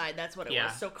trapped outside, that's what it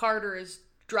was. So Carter is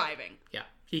driving. Yeah.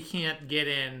 He can't get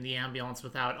in the ambulance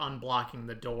without unblocking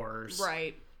the doors.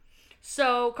 Right.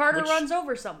 So Carter runs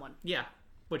over someone. Yeah.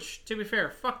 Which, to be fair,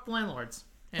 fuck the landlords.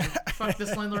 And fuck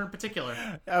this landlord in particular.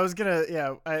 I was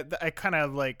gonna, I kind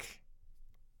of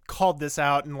called this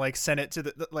out and sent it to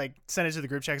the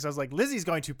group chat because I was like, Lizzie's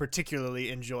going to particularly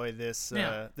enjoy this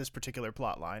this particular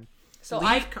plot line. So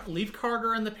leave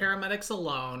Carter and the paramedics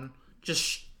alone.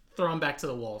 Just throw them back to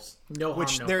the wolves. No harm,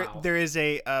 no foul. There is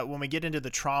a when we get into the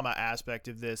trauma aspect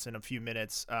of this in a few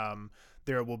minutes,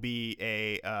 there will be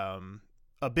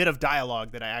a bit of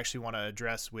dialogue that I actually want to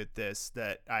address with this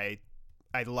that I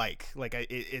like.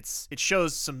 It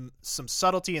shows some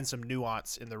subtlety and some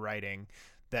nuance in the writing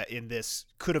that in this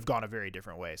could have gone a very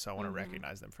different way. So I want to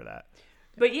recognize them for that.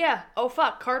 But yeah, oh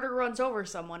fuck, Carter runs over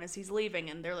someone as he's leaving,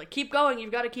 and they're like, keep going,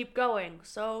 you've got to keep going.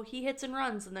 So he hits and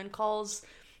runs and then calls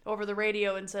over the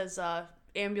radio and says,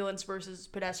 ambulance versus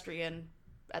pedestrian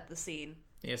at the scene.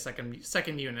 Yeah,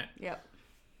 second unit. Yep.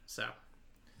 So.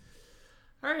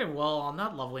 All right, well, on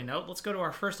that lovely note, let's go to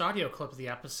our first audio clip of the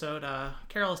episode.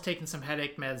 Carol is taking some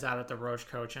headache meds out at the Roach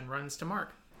Coach and runs to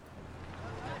Mark.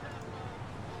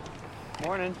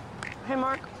 Morning. Hey,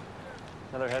 Mark.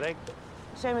 Another headache?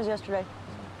 Same as yesterday.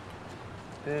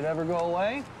 Did it ever go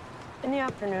away? In the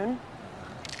afternoon.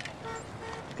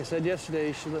 Like I said yesterday,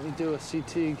 you should let me do a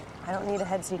CT. I don't need a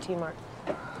head CT, Mark.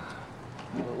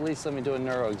 Well, at least let me do a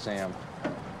neuro exam.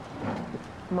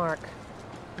 Mark,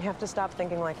 you have to stop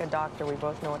thinking like a doctor. We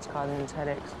both know what's causing these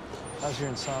headaches. How's your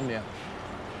insomnia?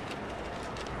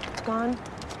 It's gone.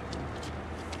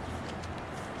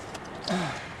 Did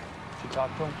you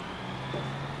talk to him?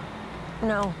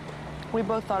 No. We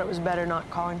both thought it was better not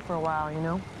calling for a while, you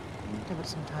know? Give it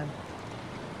some time.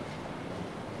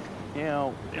 You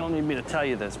know, you don't need me to tell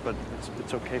you this, but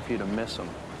it's okay for you to miss him.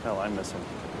 Hell, I miss him.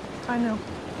 I know.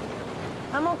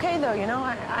 I'm okay, though, you know?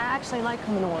 I actually like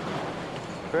coming to work.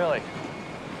 Really?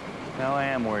 Now I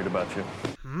am worried about you.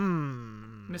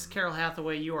 Miss Carol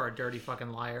Hathaway, you are a dirty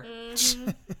fucking liar.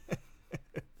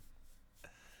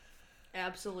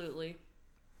 Absolutely.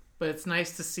 But it's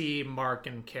nice to see Mark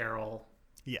and Carol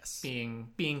Yes.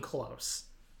 being close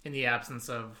in the absence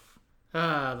of the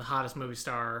hottest movie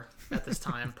star at this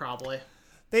time, probably.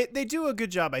 They do a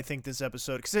good job, I think, this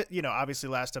episode. Because, obviously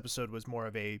last episode was more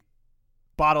of a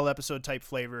bottle episode type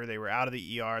flavor. They were out of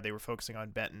the ER. They were focusing on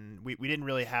Benton. We didn't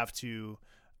really have to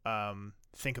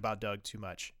think about Doug too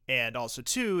much. And also,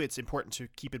 too, it's important to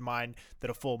keep in mind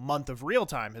that a full month of real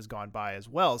time has gone by as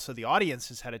well. So the audience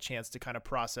has had a chance to kind of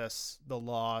process the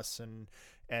loss and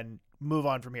move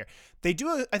on from here. They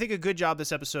do, I think, a good job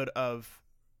this episode of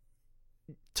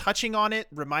touching on it,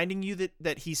 reminding you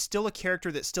that he's still a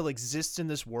character that still exists in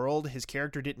this world. His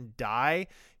character didn't die.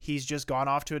 He's just gone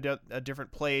off to a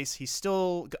different place. He's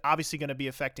still obviously going to be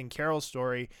affecting Carol's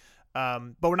story,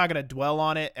 but we're not going to dwell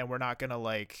on it, and we're not going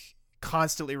to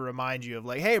constantly remind you of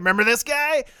hey, remember this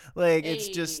guy? It's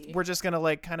just, we're just going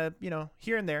to kind of,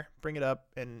 here and there bring it up,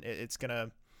 and it's going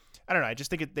to, I don't know. I just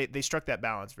think they struck that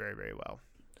balance very, very well.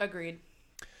 Agreed.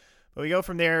 But we go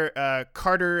from there.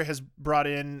 Carter has brought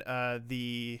in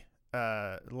the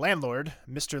landlord,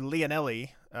 Mr. Leonelli,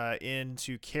 in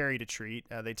to Carrie to treat.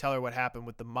 They tell her what happened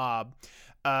with the mob,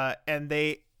 and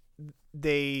there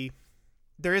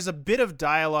is a bit of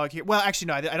dialogue here. Well, actually,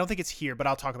 no, I don't think it's here, but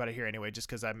I'll talk about it here anyway, just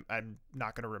because I'm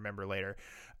not going to remember later.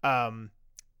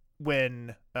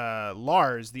 When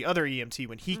Lars, the other EMT,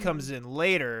 when he comes in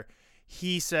later,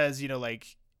 he says,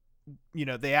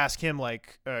 they ask him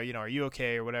like, are you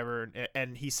okay or whatever,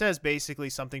 and he says basically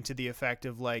something to the effect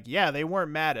of like, yeah, they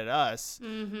weren't mad at us.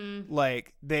 Mm-hmm.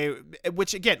 Like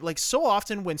which again, like so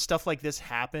often when stuff like this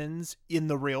happens in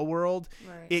the real world,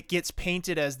 right, it gets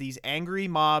painted as these angry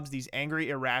mobs, these angry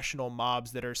irrational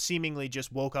mobs that are seemingly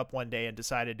just woke up one day and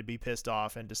decided to be pissed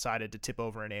off and decided to tip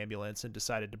over an ambulance and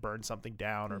decided to burn something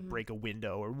down or break a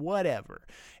window or whatever.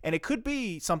 And it could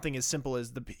be something as simple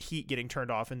as the heat getting turned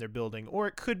off in their building, or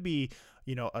it could be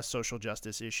a social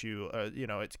justice issue.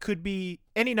 It could be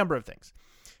any number of things.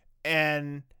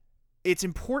 And it's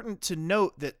important to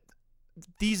note that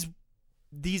these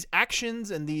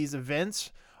actions and these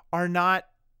events are not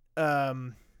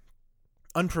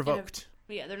unprovoked.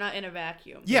 They're not in a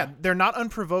vacuum. Yeah, they're not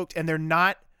unprovoked, and they're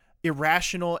not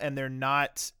irrational, and they're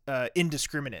not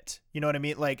indiscriminate. You know what I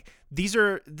mean? Like this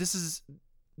is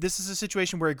a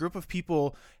situation where a group of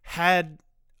people had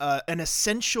an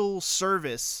essential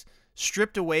service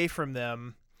stripped away from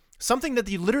them, something that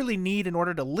they literally need in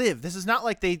order to live. This is not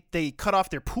like they cut off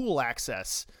their pool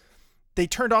access. They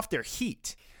turned off their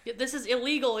heat. Yeah, this is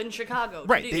illegal in Chicago.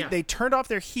 Right. They turned off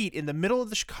their heat in the middle of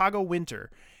the Chicago winter.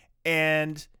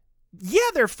 And yeah,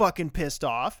 they're fucking pissed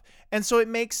off. And so it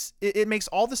makes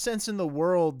all the sense in the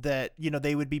world that,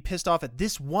 they would be pissed off at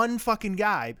this one fucking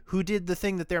guy who did the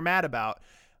thing that they're mad about,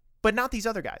 but not these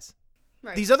other guys.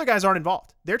 Right. These other guys aren't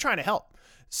involved. They're trying to help.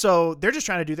 So they're just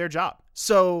trying to do their job.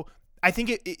 So I think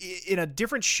in a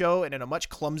different show and in a much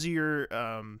clumsier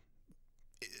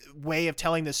way of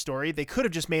telling this story, they could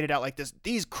have just made it out like this.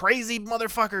 These crazy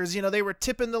motherfuckers, they were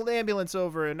tipping the ambulance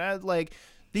over, and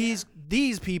these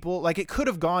people, like it could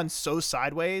have gone so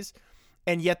sideways.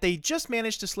 And yet they just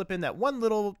managed to slip in that one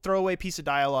little throwaway piece of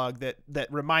dialogue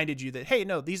that reminded you that, hey,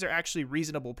 no, these are actually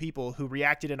reasonable people who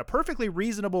reacted in a perfectly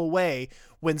reasonable way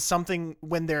when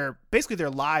their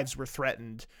lives were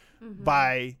threatened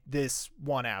by this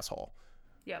one asshole.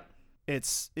 Yep.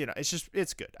 It's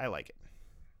good. I like it.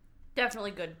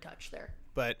 Definitely good touch there.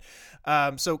 But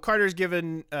so Carter's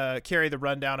given Carrie the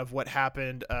rundown of what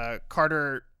happened.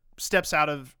 Carter steps out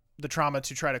of the trauma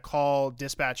to try to call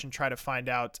dispatch and try to find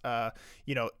out,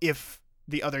 if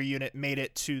the other unit made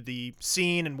it to the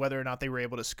scene and whether or not they were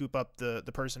able to scoop up the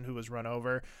person who was run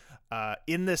over.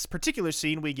 In this particular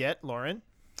scene, we get Lauren.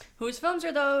 Whose films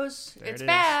are those? It's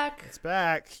back. It's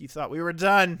back. You thought we were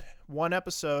done. One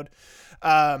episode.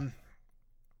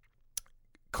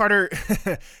 Carter,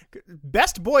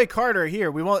 best boy Carter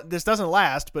here. This doesn't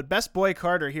last, but best boy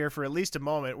Carter here for at least a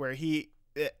moment where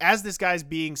as this guy's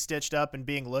being stitched up and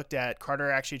being looked at, Carter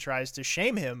actually tries to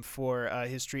shame him for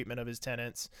his treatment of his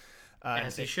tenants.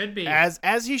 As he should be.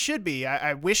 As he should be.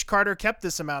 I wish Carter kept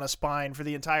this amount of spine for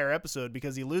the entire episode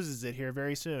because he loses it here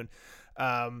very soon.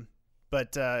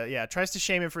 But tries to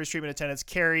shame him for his treatment of tenants.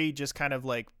 Carrie just kind of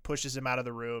like pushes him out of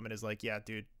the room and is like, yeah,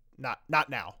 dude, not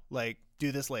now. Like,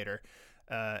 do this later.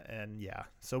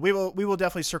 So we will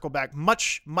definitely circle back.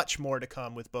 Much, much more to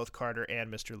come with both Carter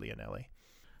and Mr. Leonelli.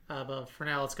 But for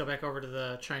now, let's go back over to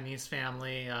the Chinese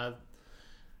family.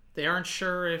 They aren't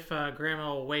sure if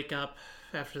Grandma will wake up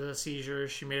after the seizure.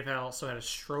 She may have also had a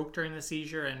stroke during the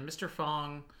seizure, and Mr.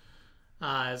 Fong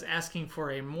is asking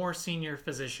for a more senior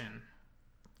physician.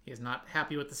 He is not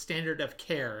happy with the standard of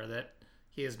care that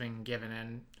he has been given,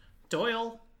 and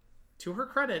Doyle, to her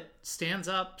credit, stands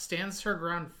her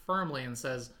ground firmly and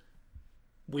says,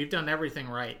 we've done everything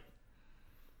right.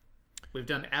 We've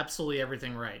done absolutely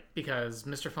everything right, because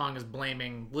Mr. Fong is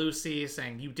blaming Lucy,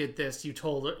 saying you did this, you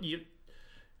told her,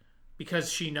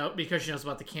 because she knows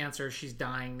about the cancer, she's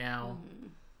dying now.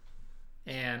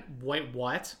 And wait,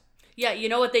 what? Yeah, you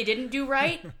know what they didn't do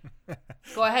right?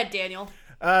 Go ahead, Daniel.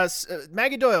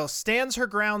 Maggie Doyle stands her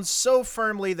ground so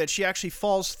firmly that she actually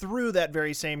falls through that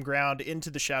very same ground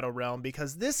into the Shadow Realm,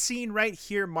 because this scene right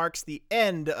here marks the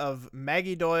end of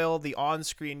Maggie Doyle, the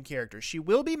on-screen character. She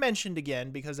will be mentioned again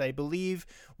because I believe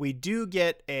we do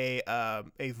get a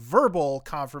verbal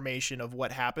confirmation of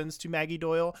what happens to Maggie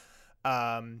Doyle.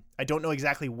 I don't know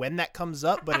exactly when that comes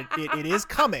up, but it is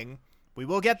coming. We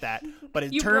will get that. But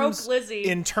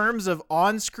in terms of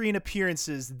on-screen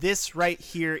appearances, this right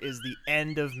here is the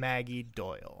end of Maggie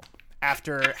Doyle.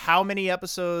 After how many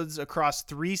episodes across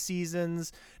 3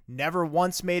 seasons, never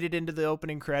once made it into the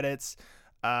opening credits.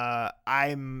 I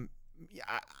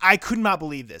could not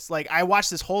believe this. Like, I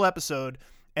watched this whole episode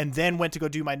and then went to go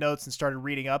do my notes and started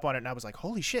reading up on it, and I was like,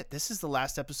 holy shit, this is the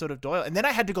last episode of Doyle. And then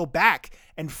I had to go back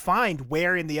and find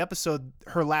where in the episode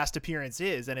her last appearance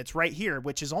is, and it's right here,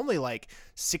 which is only like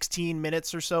 16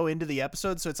 minutes or so into the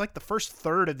episode, so it's like the first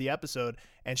third of the episode,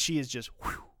 and she is just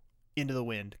into the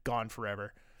wind, gone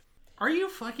forever. Are you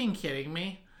fucking kidding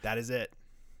me? That is it.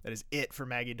 That is it for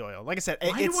Maggie Doyle. Like I said,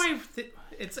 Why do I?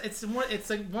 It's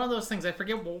like one of those things. I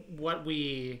forget what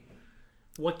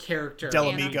character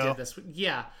Delamico did this.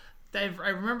 Yeah, I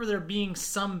remember there being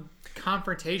some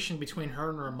confrontation between her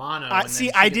and Romano.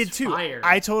 And I did too. Fired.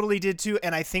 I totally did too.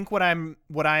 And I think what I am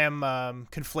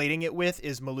conflating it with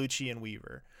is Malucci and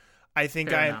Weaver. I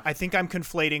think I'm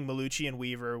conflating Malucci and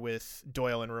Weaver with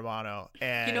Doyle and Romano.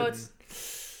 And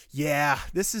yeah,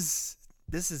 this is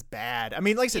bad. I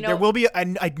mean, like I said, there will be.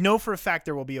 I know for a fact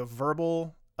there will be a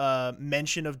verbal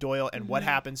mention of Doyle and what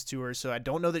happens to her. So I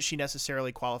don't know that she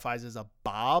necessarily qualifies as a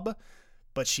Bob,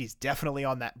 but she's definitely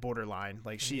on that borderline.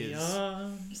 Like she is.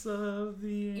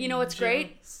 You know what's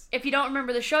great? If you don't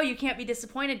remember the show, you can't be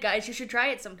disappointed, guys. You should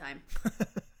try it sometime.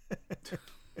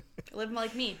 Live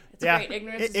like me. It's great.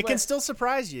 Ignorance is it can still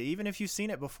surprise you, even if you've seen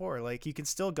it before. Like you can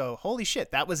still go, holy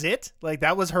shit, that was it? Like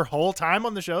that was her whole time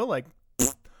on the show? Like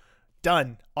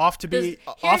done. Off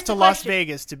to Las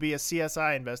Vegas to be a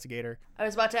CSI investigator. I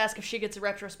was about to ask if she gets a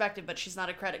retrospective, but she's not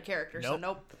a credit character, so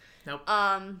nope.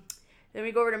 Then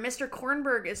we go over to Mr.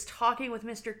 Kornberg is talking with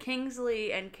Mr.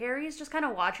 Kingsley, and Carrie is just kind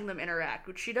of watching them interact,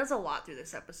 which she does a lot through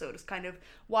this episode, is kind of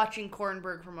watching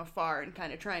Kornberg from afar and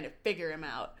kind of trying to figure him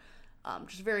out.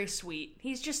 Just very sweet.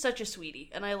 He's just such a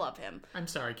sweetie, and I love him. I'm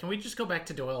sorry, can we just go back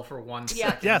to Doyle for 1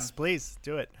 second? Yes, please,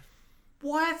 do it.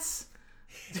 What?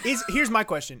 Here's my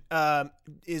question.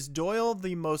 Is Doyle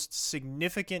the most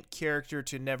significant character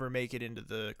to never make it into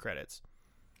the credits?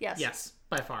 Yes,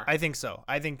 by far. I think so.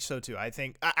 I think so too.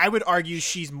 I would argue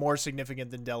she's more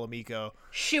significant than Delamico.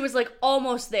 She was like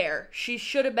almost there. She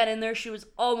should have been in there. She was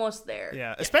almost there.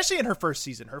 Yeah, especially in her first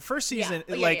season.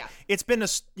 It's been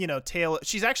a tale.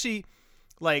 She's actually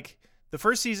like the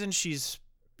first season. She's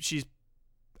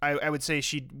I would say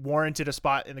she warranted a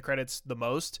spot in the credits the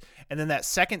most. And then that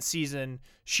second season,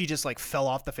 she just like fell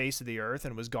off the face of the earth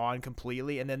and was gone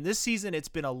completely. And then this season, it's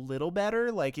been a little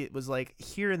better. Like it was like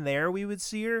here and there we would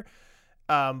see her.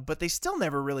 But they still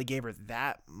never really gave her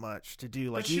that much to do.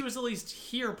 Like but she was at least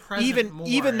here present more.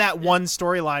 Even that one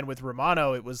storyline with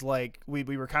Romano, it was like we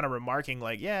were kind of remarking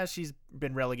like, yeah, she's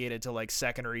been relegated to like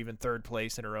second or even third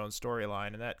place in her own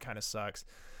storyline. And that kind of sucks.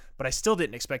 But I still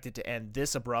didn't expect it to end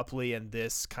this abruptly and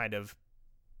this kind of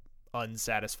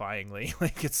unsatisfyingly.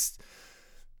 Like it's.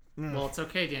 Well, it's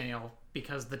okay, Daniel,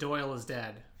 because the Doyle is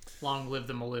dead. Long live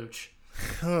the Maluch.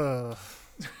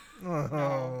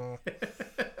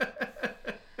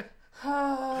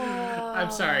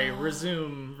 I'm sorry.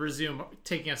 Resume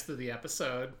taking us through the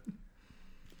episode.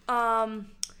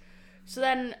 So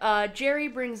then Jerry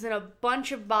brings in a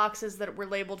bunch of boxes that were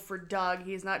labeled for Doug.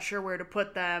 He's not sure where to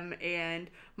put them.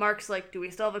 And Mark's like, do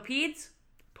we still have a Peds?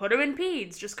 Put him in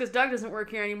Peds. Just because Doug doesn't work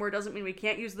here anymore doesn't mean we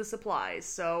can't use the supplies.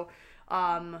 So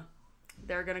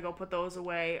they're going to go put those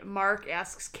away. Mark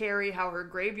asks Carrie how her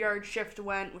graveyard shift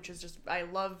went, which is just, I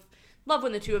love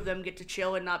when the two of them get to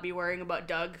chill and not be worrying about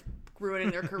Doug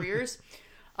ruining their careers.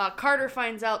 Carter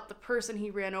finds out the person he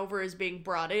ran over is being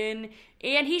brought in,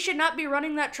 and he should not be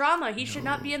running that trauma. He should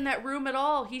not be in that room at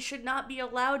all. He should not be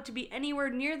allowed to be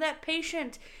anywhere near that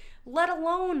patient, let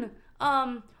alone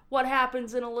what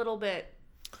happens in a little bit.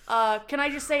 Can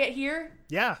I just say it here?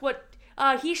 Yeah.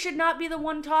 He should not be the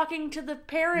one talking to the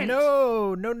parent.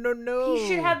 No. He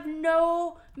should have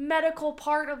no medical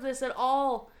part of this at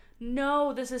all.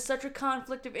 No, this is such a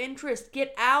conflict of interest.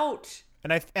 Get out.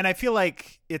 And I feel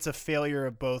like it's a failure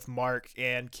of both Mark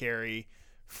and Carrie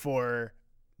for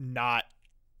not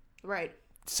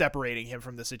separating him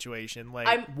from the situation.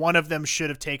 Like one of them should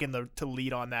have taken the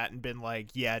lead on that and been like,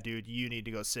 "Yeah, dude, you need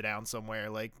to go sit down somewhere.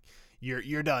 Like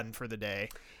you're done for the day."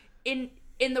 In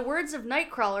the words of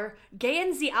Nightcrawler,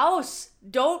 "Gehen Sie aus."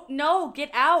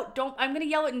 Get out. I'm gonna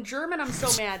yell it in German. I'm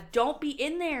so mad. Don't be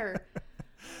in there.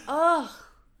 Ugh.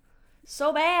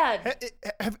 So bad.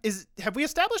 Have we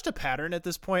established a pattern at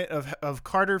this point of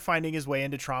Carter finding his way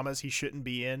into traumas he shouldn't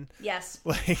be in? Yes.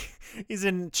 Like he's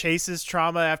in Chase's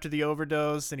trauma after the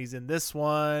overdose, and he's in this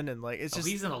one, and like it's just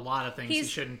he's in a lot of things he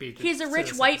shouldn't be. He's a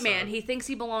rich white man. He thinks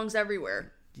he belongs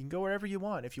everywhere. You can go wherever you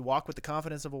want if you walk with the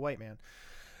confidence of a white man.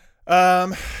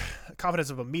 Confidence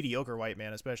of a mediocre white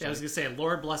man, especially. Yeah, I was gonna say,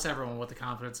 Lord bless everyone with the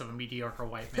confidence of a mediocre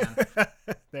white man.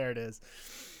 There it is.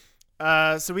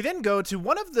 So we then go to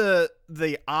one of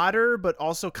the odder but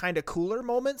also kind of cooler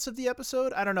moments of the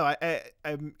episode. I don't know.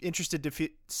 I'm interested to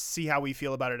see how we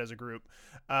feel about it as a group.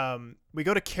 We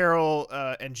go to Carol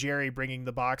and Jerry bringing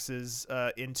the boxes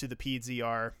into the Peds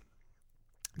ER.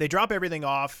 They drop everything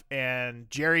off, and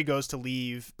Jerry goes to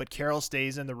leave, but Carol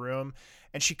stays in the room,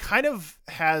 and she kind of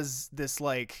has this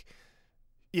like,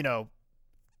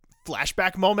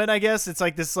 flashback moment, I guess. It's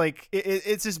like this, like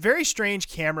it's this very strange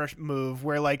camera move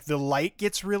where like the light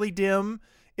gets really dim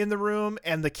in the room,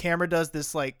 and the camera does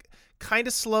this like kind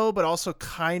of slow but also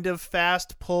kind of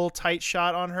fast pull tight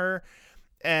shot on her.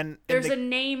 And there's a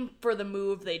name for the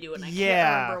move they do, and I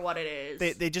can't remember what it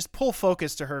is. They just pull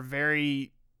focus to her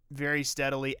very, very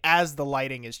steadily as the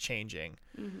lighting is changing.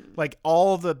 Mm-hmm. Like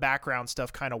all the background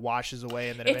stuff kind of washes away,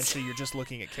 and then eventually you're just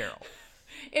looking at Carol.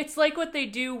 It's like what they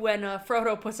do when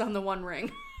Frodo puts on the One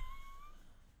Ring.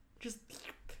 Just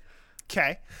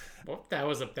okay. Well, that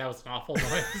was an awful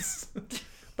noise.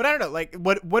 But I don't know. Like,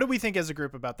 what do we think as a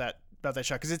group about that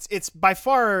shot? Because it's by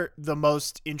far the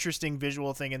most interesting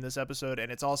visual thing in this episode,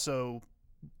 and it's also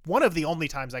one of the only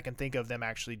times I can think of them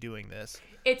actually doing this.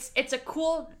 It's a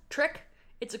cool trick.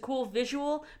 It's a cool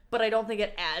visual, but I don't think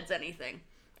it adds anything.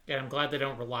 Yeah, I'm glad they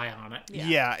don't rely on it.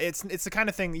 Yeah, it's the kind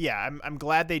of thing. Yeah, I'm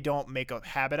glad they don't make a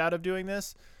habit out of doing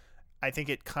this. I think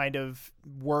it kind of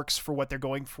works for what they're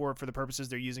going for the purposes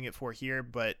they're using it for here,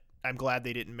 but I'm glad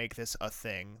they didn't make this a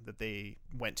thing that they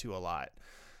went to a lot.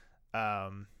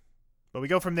 But we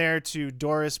go from there to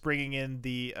Doris bringing in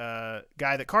the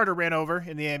guy that Carter ran over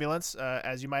in the ambulance.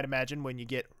 As you might imagine, when you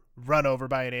get run over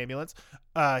by an ambulance,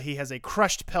 he has a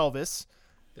crushed pelvis.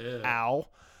 Ew. Ow.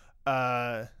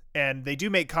 And they do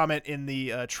make comment in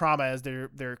the trauma as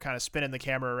they're kind of spinning the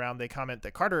camera around. They comment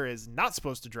that Carter is not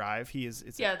supposed to drive.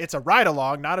 It's a ride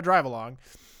along, not a drive along.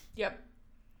 Yep.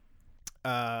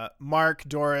 Mark,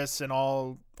 Doris, and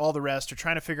all the rest are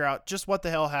trying to figure out just what the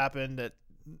hell happened that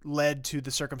led to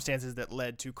the circumstances that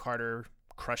led to Carter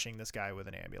crushing this guy with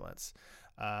an ambulance.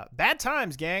 Bad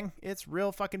times, gang. It's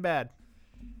real fucking bad.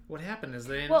 What happened is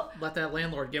they didn't let that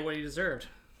landlord get what he deserved.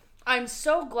 I'm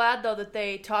so glad, though, that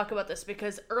they talk about this,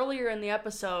 because earlier in the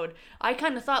episode, I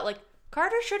kind of thought, like,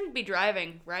 Carter shouldn't be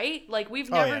driving, right? Like,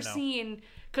 we've never seen...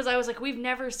 Because I was like, we've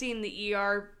never seen the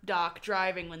ER doc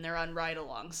driving when they're on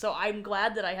ride-along. So I'm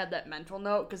glad that I had that mental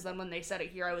note, because then when they said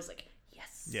it here, I was like,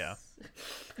 yes. Yeah.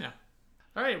 Yeah.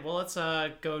 All right, well, let's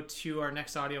go to our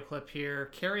next audio clip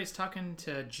here. Carrie's talking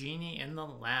to Jeannie in the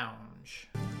lounge.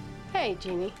 Hey,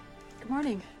 Jeannie. Good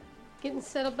morning. Getting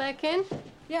settled back in?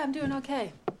 Yeah, I'm doing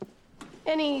okay.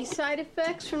 Any side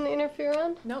effects from the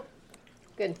interferon? Nope.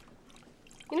 Good.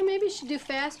 You know, maybe you should do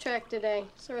fast track today.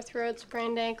 Sore throats,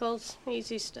 sprained ankles,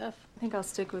 easy stuff. I think I'll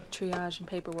stick with triage and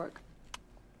paperwork.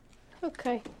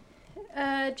 Okay.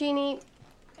 Jeannie,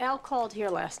 Al called here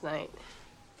last night.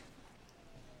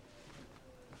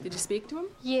 Did you speak to him?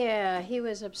 Yeah, he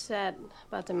was upset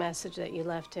about the message that you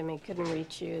left him. He couldn't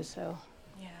reach you, so...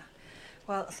 Yeah.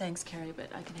 Well, thanks, Carrie, but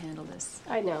I can handle this.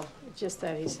 I know. It's just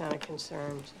that he sounded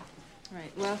concerned.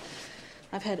 Right. Well,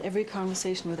 I've had every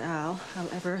conversation with Al I'll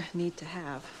ever need to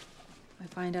have. I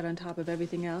find out on top of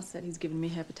everything else that he's given me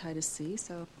hepatitis C,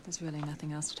 so there's really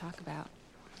nothing else to talk about.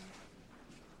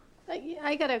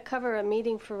 I gotta cover a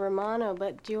meeting for Romano,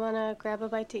 but do you want to grab a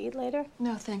bite to eat later?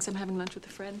 No, thanks. I'm having lunch with a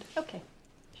friend. Okay.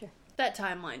 Sure. That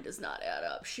timeline does not add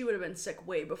up. She would have been sick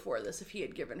way before this if he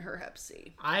had given her hep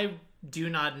C. I do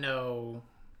not know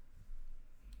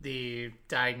the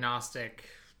diagnostic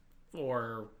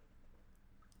or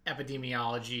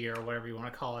epidemiology or whatever you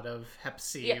want to call it of hep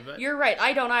C. Yeah, but you're right.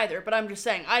 I don't either, but I'm just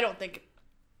saying, I don't think...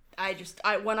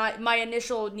 my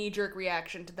initial knee-jerk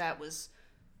reaction to that was,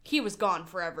 he was gone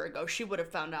forever ago. She would have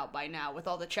found out by now with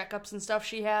all the checkups and stuff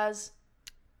she has.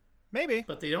 Maybe.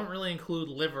 But they don't really include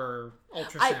liver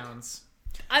ultrasounds.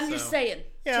 I'm just saying.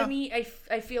 Yeah. To me,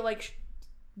 I feel like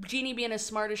Jeannie, being as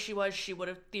smart as she was, she would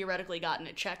have theoretically gotten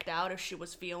it checked out if she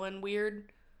was feeling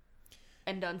weird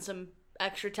and done some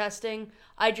extra testing.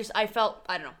 I just felt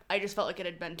like it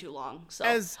had been too long. So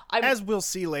as we'll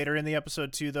see later in the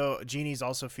episode too, though, Jeannie's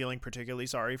also feeling particularly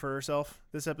sorry for herself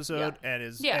this episode, and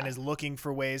is looking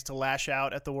for ways to lash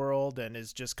out at the world, and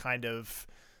is just kind of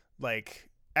like,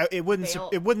 it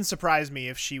wouldn't surprise me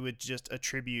if she would just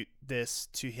attribute this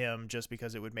to him just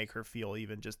because it would make her feel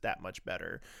even just that much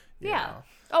better. You know?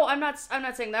 Oh, I'm not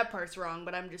saying that part's wrong,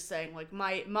 but I'm just saying, like,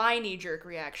 my knee-jerk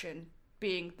reaction,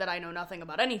 being that I know nothing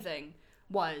about anything,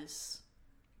 was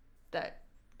that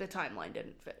the timeline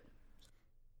didn't fit.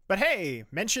 But hey,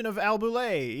 mention of Al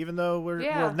Boulay, even though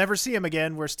we'll never see him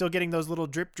again, we're still getting those little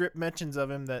drip mentions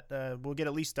of him that we'll get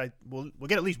at least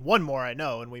one more, I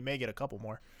know, and we may get a couple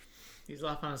more. He's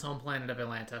off on his home planet of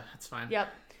Atlanta. It's fine. Yep.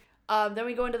 Then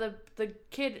we go into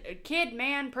the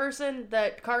man person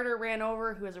that Carter ran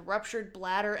over, who has a ruptured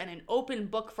bladder and an open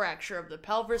book fracture of the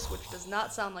pelvis, which does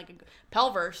not sound like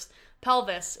pelvis,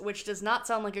 which does not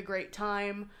sound like a great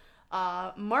time.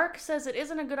 Mark says it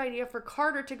isn't a good idea for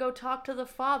Carter to go talk to the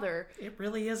father. It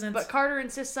really isn't. But Carter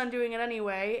insists on doing it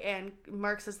anyway, and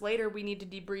Mark says later we need to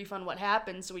debrief on what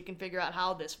happened so we can figure out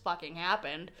how this fucking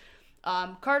happened.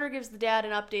 Carter gives the dad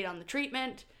an update on the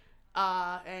treatment,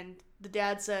 and the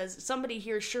dad says, somebody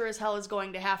here sure as hell is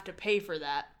going to have to pay for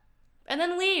that. And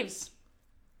then leaves.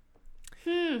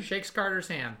 Shakes Carter's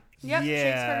hand. Yep, Yeah.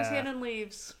 shakes Carter's hand and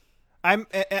leaves. I'm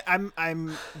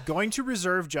going to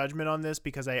reserve judgment on this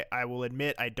because I will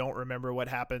admit I don't remember what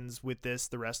happens with this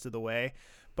the rest of the way,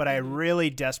 but I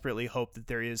really desperately hope that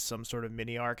there is some sort of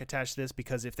mini arc attached to this,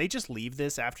 because if they just leave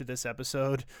this after this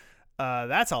episode,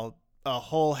 that's a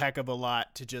whole heck of a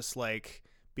lot to just like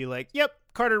be like, yep,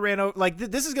 Carter ran over. Like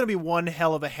this is going to be one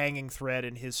hell of a hanging thread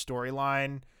in his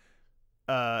storyline.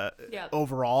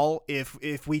 Overall,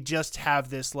 if we just have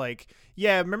this like,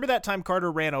 yeah, remember that time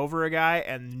Carter ran over a guy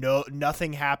and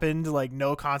nothing happened, like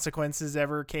no consequences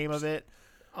ever came of it.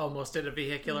 Almost did a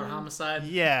vehicular homicide.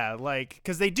 Yeah, like,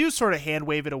 because they do sort of hand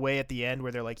wave it away at the end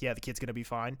where they're like, yeah, the kid's gonna be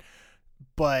fine,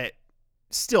 but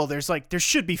still there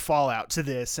should be fallout to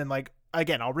this. And like,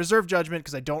 again, I'll reserve judgment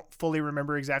because I don't fully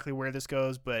remember exactly where this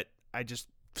goes, but I just,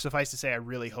 suffice to say, I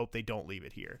really hope they don't leave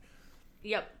it here.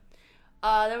 Yep.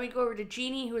 Then we go over to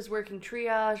Jeannie, who is working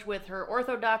triage with her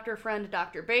ortho doctor friend,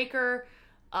 Dr. Baker.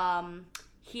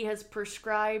 He has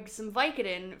prescribed some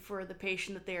Vicodin for the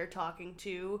patient that they are talking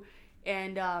to,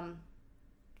 and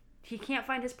he can't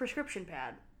find his prescription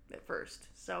pad at first,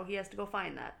 so he has to go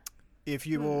find that. If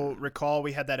you will recall,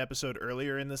 we had that episode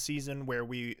earlier in the season where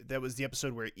that was the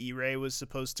episode where E-Ray was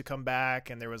supposed to come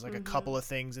back, and there was like a couple of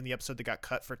things in the episode that got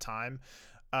cut for time.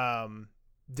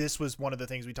 This was one of the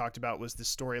things we talked about, was the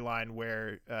storyline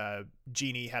where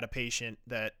Jeannie had a patient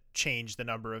that changed the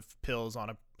number of pills on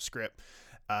a script,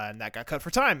 and that got cut for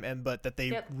time, but that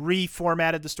they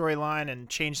reformatted the storyline and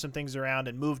changed some things around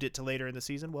and moved it to later in the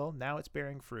season. Well, now it's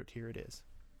bearing fruit. Here it is.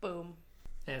 Boom.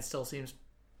 And it still seems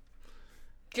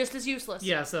just as useless.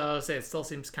 Yeah, so I would say it still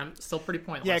seems still pretty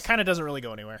pointless. Yeah, it kind of doesn't really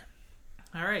go anywhere.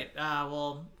 All right.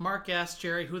 Well, Mark asked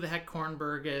Jerry who the heck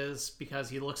Kornberg is because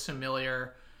he looks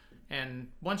familiar. And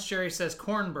once Jerry says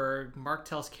Kornberg, Mark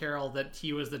tells Carol that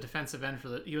he was a defensive end for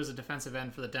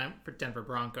the Denver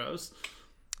Broncos.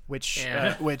 Which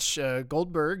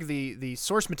Goldberg, the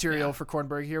source material for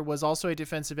Kornberg here, was also a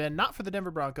defensive end, not for the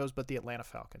Denver Broncos, but the Atlanta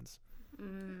Falcons.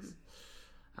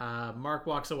 Mark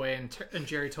walks away, and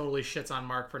Jerry totally shits on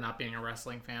Mark for not being a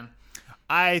wrestling fan.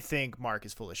 I think Mark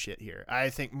is full of shit here. I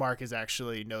think Mark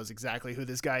actually knows exactly who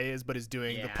this guy is, but is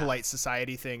doing the polite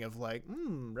society thing of like,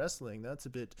 wrestling,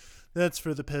 that's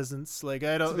for the peasants. Like,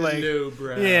 I don't like,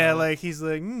 lowbrow. Yeah, like he's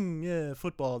like, yeah,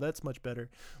 football, that's much better.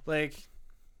 Like,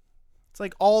 it's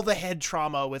like all the head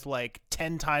trauma with like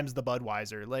 10 times the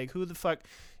Budweiser. Like, who the fuck?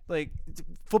 Like,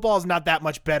 football is not that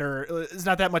much better. It's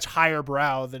not that much higher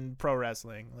brow than pro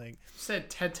wrestling. Like, you said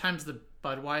 10 times the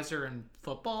Budweiser in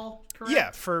football, correct?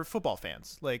 Yeah, for football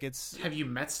fans. Like, it's. Have you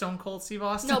met Stone Cold Steve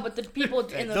Austin? No, but the people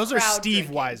in the those crowd are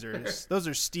Steve drinking. Weisers. Those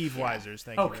are Steve Weisers.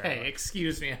 Thank you very Okay, much.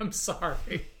 excuse me. I'm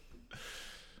sorry.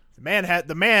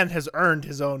 The man has earned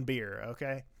his own beer.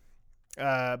 Okay.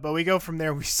 But we go from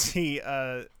there. We see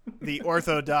the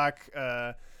ortho doc,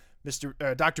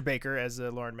 Dr. Baker, as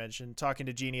Lauren mentioned, talking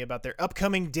to Jeannie about their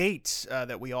upcoming date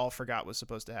that we all forgot was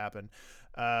supposed to happen.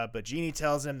 But Jeannie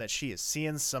tells him that she is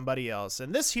seeing somebody else.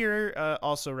 And this here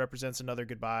also represents another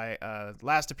goodbye.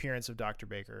 Last appearance of Dr.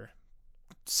 Baker.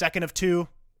 Second of two.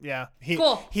 Yeah.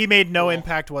 He made no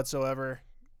impact whatsoever.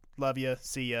 Love you.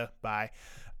 See ya. Bye.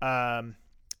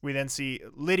 We then see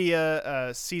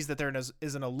Lydia sees that there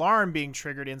is an alarm being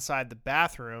triggered inside the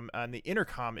bathroom, and the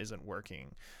intercom isn't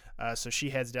working. So she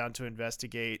heads down to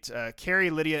investigate. Carrie,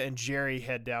 Lydia, and Jerry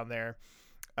head down there.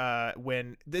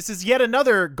 When this is yet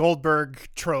another Goldberg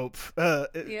trope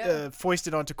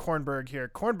foisted onto Kornberg here.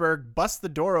 Kornberg busts the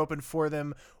door open for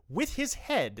them with his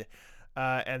head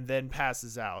and then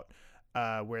passes out.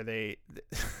 Where they,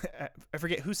 I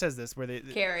forget who says this. Where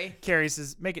Carrie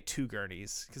says, make it 2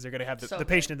 gurneys because they're gonna have the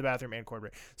patient in the bathroom and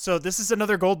Kornberg. So this is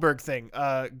another Goldberg thing.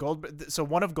 So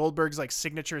one of Goldberg's like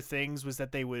signature things was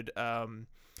that they would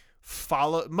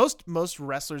follow most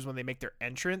wrestlers when they make their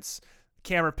entrance.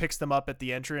 Camera picks them up at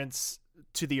the entrance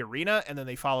to the arena and then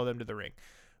they follow them to the ring.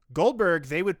 Goldberg,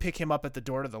 they would pick him up at the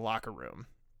door to the locker room.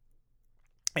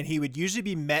 And he would usually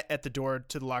be met at the door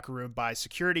to the locker room by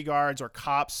security guards or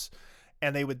cops,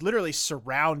 and they would literally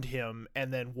surround him,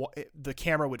 and then the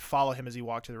camera would follow him as he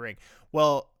walked to the ring.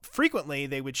 Well, frequently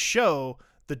they would show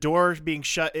the door being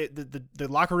shut, the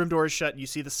locker room door is shut, and you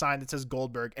see the sign that says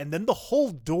Goldberg, and then the whole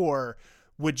door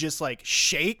would just like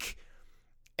shake,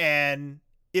 and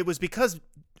it was because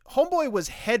Homeboy was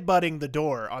headbutting the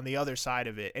door on the other side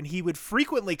of it, and he would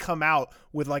frequently come out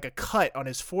with like a cut on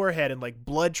his forehead and like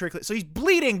blood trickling. So he's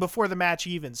bleeding before the match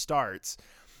even starts.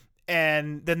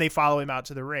 And then they follow him out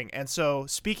to the ring. And so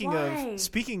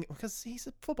because he's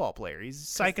a football player, he's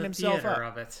psyching himself up.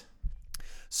 Of it.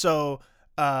 So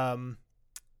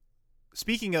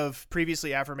Speaking of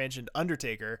previously aforementioned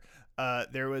Undertaker,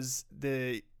 there was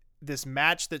this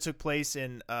match that took place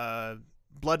in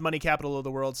blood money capital of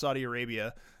the world, Saudi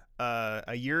Arabia,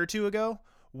 a year or two ago,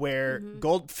 where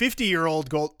 50-year-old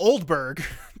Goldberg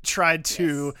tried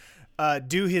to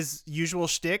do his usual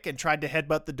shtick and tried to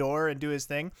headbutt the door and do his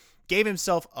thing. Gave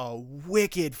himself a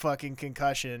wicked fucking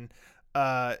concussion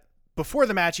before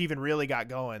the match even really got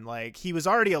going. Like he was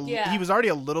already a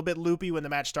little bit loopy when the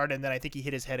match started, and then I think he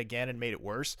hit his head again and made it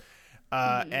worse.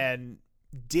 And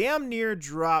damn near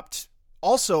dropped,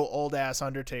 also old ass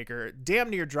Undertaker, damn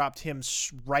near dropped him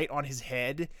right on his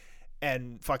head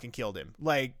and fucking killed him.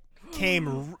 Like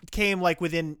came like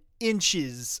within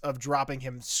inches of dropping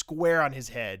him square on his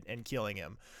head and killing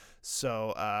him.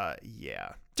 So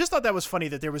yeah, just thought that was funny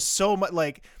that there was so much,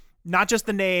 like, not just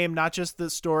the name, not just the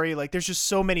story, like there's just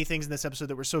so many things in this episode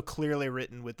that were so clearly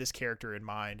written with this character in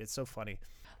mind. It's so funny.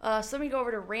 So let me go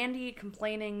over to Randy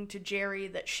complaining to Jerry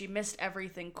that she missed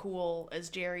everything cool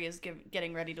as Jerry is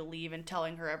getting ready to leave and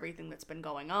telling her everything that's been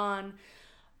going on.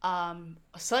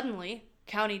 Suddenly,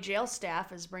 county jail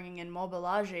staff is bringing in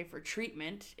Mobilage for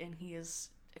treatment, and he is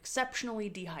exceptionally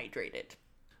dehydrated.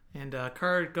 And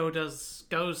Carter goes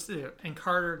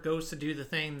to do the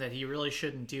thing that he really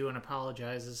shouldn't do and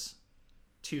apologizes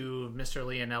to Mr.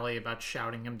 Leonelli about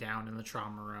shouting him down in the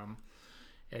trauma room.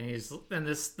 And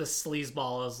this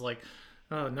sleazeball is like,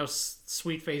 oh, no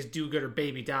sweet-faced do-gooder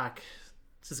baby doc.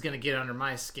 This is going to get under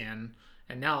my skin.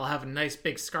 And now I'll have a nice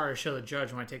big scar to show the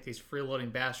judge when I take these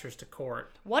freeloading bastards to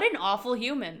court. What an awful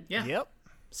human. Yeah. Yep.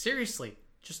 Seriously.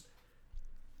 Just,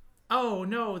 oh,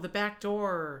 no, the back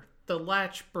door, the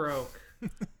latch broke.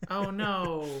 Oh,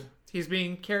 no. He's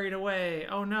being carried away.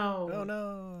 Oh, no. Oh,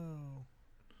 no.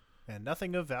 And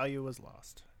nothing of value was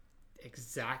lost.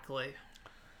 Exactly.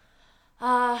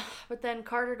 But then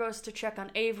Carter goes to check on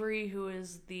Avery, who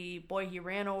is the boy he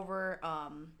ran over.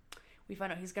 We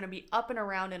find out he's going to be up and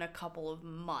around in a couple of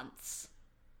months.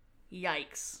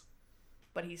 Yikes.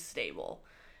 But he's stable.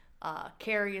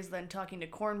 Carrie is then talking to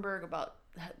Kornberg about,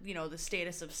 the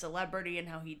status of celebrity and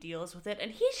how he deals with it.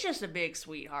 And he's just a big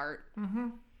sweetheart. Mm-hmm.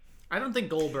 I don't think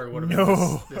Goldberg would have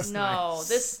been this No,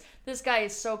 nice. This guy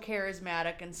is so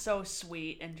charismatic and so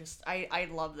sweet, and just, I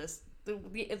love this.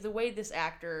 The way this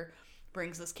actor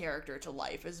brings this character to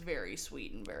life is very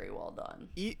sweet and very well done.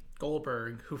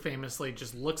 Goldberg, who famously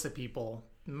just looks at people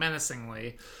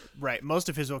menacingly. Right. Most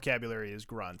of his vocabulary is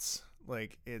grunts.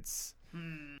 Like, it's...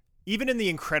 Even in the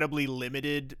incredibly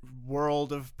limited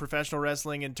world of professional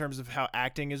wrestling in terms of how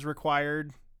acting is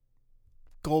required,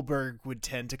 Goldberg would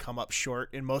tend to come up short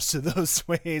in most of those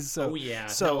ways. So, oh, yeah.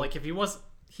 So, no, like, if he was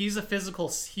a physical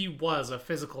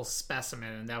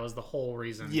specimen, and that was the whole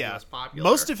reason he was popular.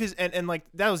 Most of his, and like,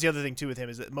 that was the other thing too with him,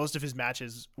 is that most of his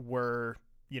matches were,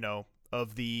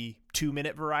 of the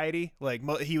 2-minute variety. Like,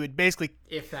 he would basically,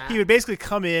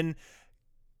 come in,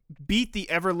 beat the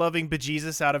ever-loving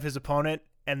bejesus out of his opponent,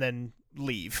 and then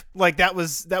leave. Like, that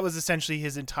was essentially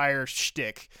his entire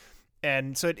shtick.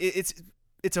 And so it's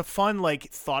a fun, like,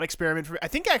 thought experiment for me. I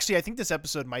think this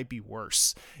episode might be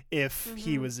worse if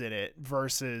he was in it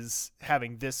versus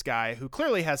having this guy who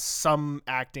clearly has some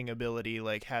acting ability,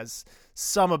 like has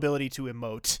some ability to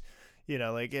emote.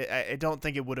 I don't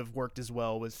think it would have worked as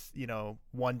well with,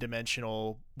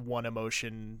 one-dimensional,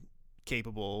 one-emotion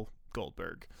capable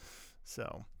Goldberg.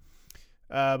 So,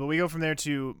 but we go from there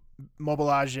to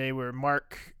Mobilage, where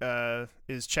Mark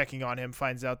is checking on him,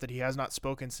 finds out that he has not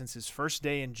spoken since his first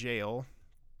day in jail.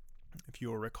 If you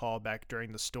will recall, back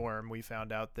during the storm, we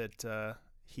found out that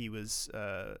he was.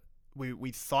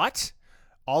 We thought,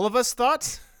 all of us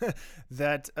thought,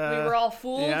 that we were all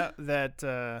fooled. Yeah,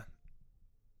 that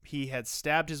he had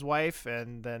stabbed his wife,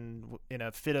 and then in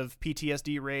a fit of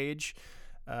PTSD rage,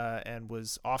 and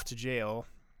was off to jail.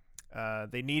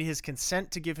 They need his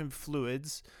consent to give him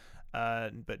fluids,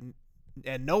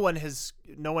 and no one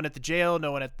at the jail,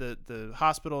 no one at the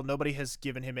hospital, nobody has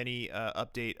given him any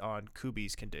update on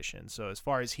Kubi's condition. So as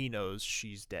far as he knows,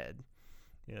 she's dead.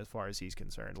 As far as he's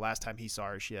concerned, last time he saw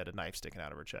her, she had a knife sticking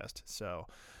out of her chest. So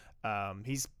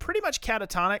he's pretty much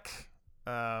catatonic.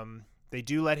 They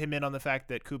do let him in on the fact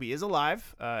that Kubi is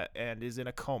alive and is in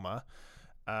a coma.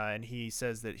 And he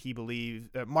says that he believes...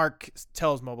 Mark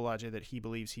tells Mobilage that he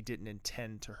believes he didn't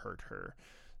intend to hurt her.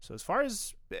 So as far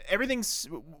as everything's...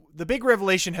 The big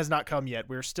revelation has not come yet.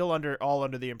 We're still all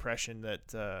under the impression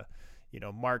that,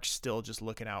 Mark's still just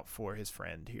looking out for his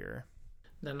friend here.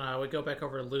 Then we go back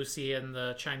over to Lucy and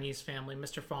the Chinese family.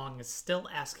 Mr. Fong is still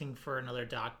asking for another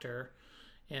doctor.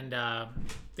 And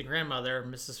the grandmother,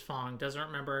 Mrs. Fong, doesn't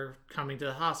remember coming to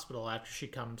the hospital after she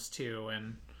comes to.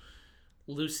 And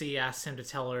Lucy asks him to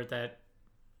tell her that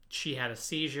she had a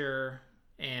seizure,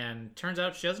 and turns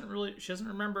out she doesn't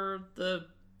remember the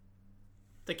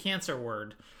cancer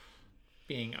word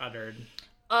being uttered.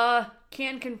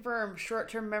 Can confirm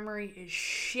short-term memory is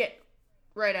shit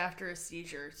right after a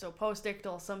seizure. So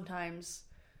post-ictal sometimes,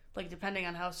 like, depending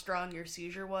on how strong your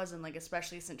seizure was, and like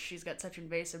especially since she's got such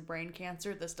invasive brain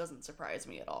cancer, this doesn't surprise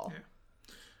me at all.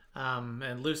 Yeah.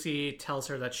 And Lucy tells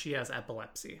her that she has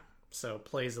epilepsy, so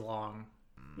plays along.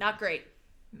 Not great.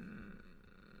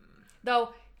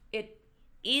 Though it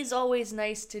is always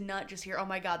nice to not just hear, "Oh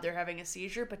my God, they're having a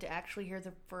seizure," but to actually hear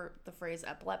the phrase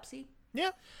epilepsy.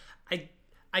 Yeah.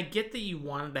 I get that you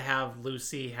wanted to have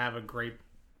Lucy have a great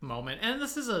moment, and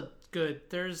this is a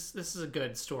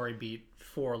good story beat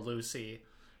for Lucy,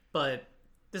 but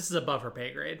this is above her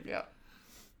pay grade. Yeah.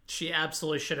 She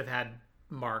absolutely should have had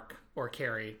Mark or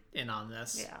Carrie in on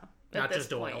this. Yeah. Not just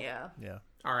Doyle. Yeah.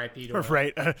 R.I.P. Doyle.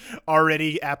 Right.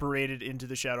 Already apparated into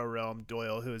the Shadow Realm,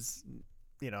 Doyle, who's,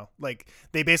 like,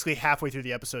 they basically halfway through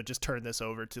the episode just turned this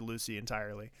over to Lucy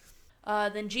entirely.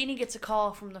 Then Jeannie gets a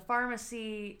call from the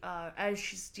pharmacy. As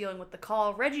she's dealing with the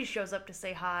call, Reggie shows up to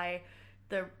say hi.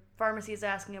 The pharmacy is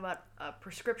asking about a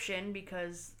prescription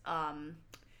because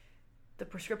the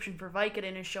prescription for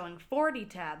Vicodin is showing 40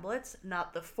 tablets,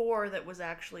 not the 4 that was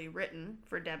actually written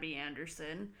for Debbie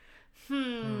Anderson.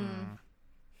 We'll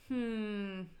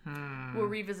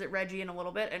revisit Reggie in a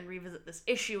little bit and revisit this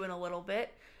issue in a little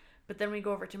bit. But then we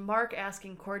go over to Mark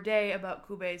asking Corday about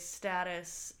Kube's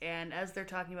status, and as they're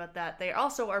talking about that, they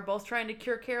also are both trying to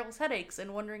cure Carol's headaches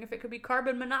and wondering if it could be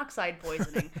carbon monoxide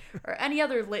poisoning or any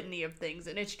other litany of things,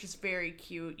 and it's just very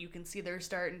cute. You can see they're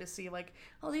starting to see, like,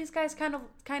 oh, these guys kind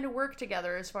of work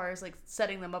together as far as, like,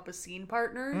 setting them up as scene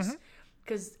partners,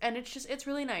 and it's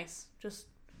really nice. Just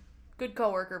good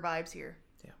coworker vibes here.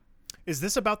 Yeah. Is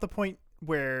this about the point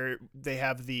where they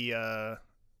have the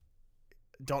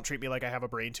 "Don't treat me like I have a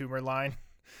brain tumor" line?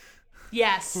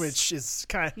 Yes. Which is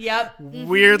kind of Mm-hmm.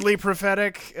 weirdly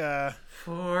prophetic.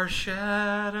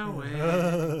 Foreshadowing.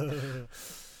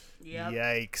 Yep.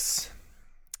 Yikes.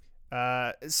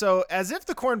 So, as if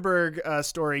the Kornberg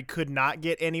story could not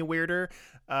get any weirder,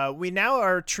 we now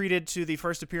are treated to the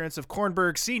first appearance of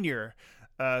Kornberg Sr.,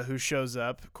 who shows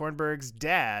up. Kornberg's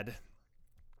dad,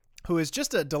 who is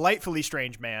just a delightfully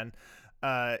strange man.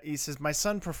 He says, "My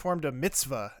son performed a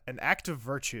mitzvah, an act of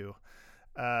virtue."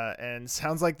 And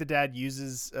sounds like the dad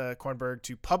uses Kornberg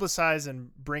to publicize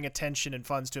and bring attention and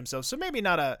funds to himself. So maybe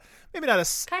not a kind of a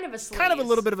sleaze. kind of a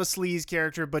little bit of a sleaze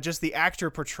character, but just the actor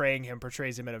portrays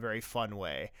him in a very fun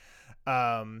way.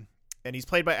 And he's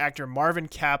played by actor Marvin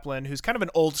Kaplan, who's kind of an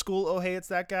old school "Oh Hey, It's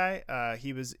That Guy."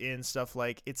 He was in stuff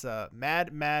like It's a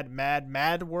Mad, Mad, Mad,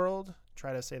 Mad World.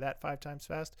 Try to say that 5 times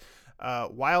fast.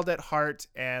 Wild at Heart,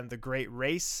 and The Great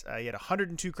Race. He had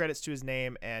 102 credits to his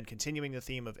name, and continuing the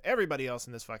theme of everybody else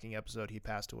in this fucking episode, he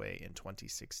passed away in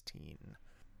 2016.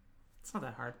 It's not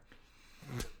that hard.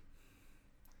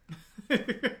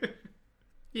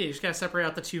 Yeah, you just gotta separate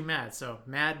out the two mad. So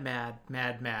mad, mad,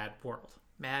 mad, mad world.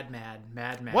 Mad, mad,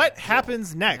 mad, mad. What world.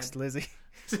 happens next, Lizzie?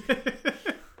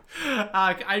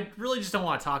 I really just don't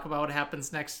want to talk about what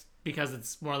happens next because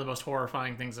it's one of the most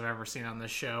horrifying things I've ever seen on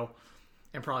this show.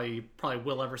 And probably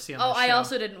will ever see on this show. I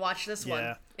also didn't watch this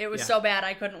one. It was so bad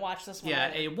I couldn't watch this one. Yeah,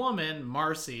 a woman,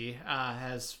 Marcy,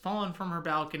 has fallen from her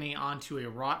balcony onto a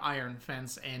wrought iron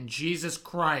fence, and Jesus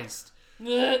Christ.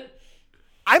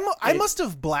 I must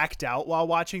have blacked out while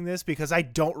watching this because I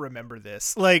don't remember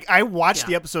this. Like, I watched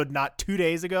the episode not 2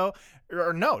 days ago.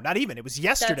 Or no, not even. It was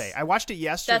yesterday. I watched it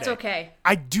yesterday. That's okay.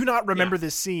 I do not remember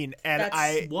this scene.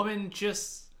 And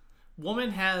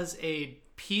Woman has a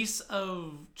piece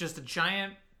of just a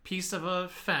giant piece of a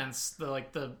fence,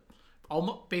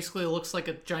 almost basically looks like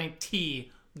a giant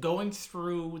T going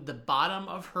through the bottom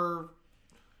of her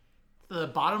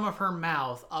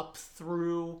mouth up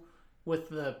through with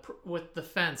the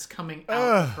fence coming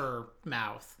out of her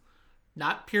mouth,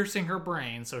 not piercing her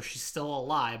brain, so she's still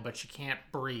alive, but she can't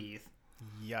breathe.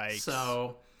 Yikes.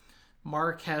 So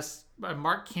Mark can't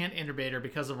intubate her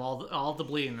because of all the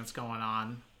bleeding that's going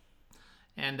on.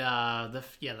 And the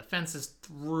fence is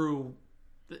through.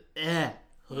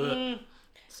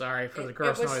 Sorry for the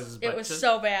gross noises, but it was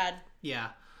so bad. Yeah.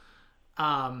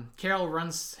 Carol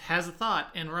has a thought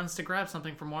and runs to grab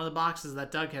something from one of the boxes that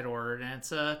Doug had ordered, and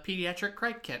it's a pediatric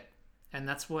cripe kit, and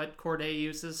that's what Corday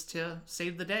uses to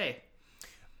save the day.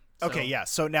 Okay, yeah.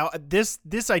 So now this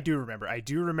I do remember. I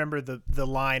do remember the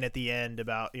line at the end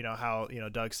about how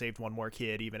Doug saved one more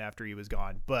kid even after he was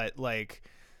gone, but like.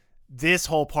 this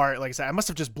whole part, like I said, I must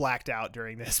have just blacked out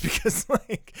during this because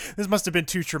like this must have been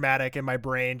too traumatic, and my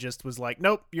brain just was like,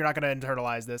 nope, you're not going to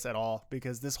internalize this at all,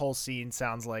 because this whole scene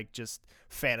sounds like just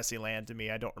fantasy land to me.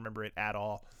 I don't remember it at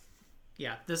all.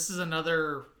 Yeah, this is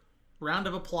another round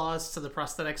of applause to the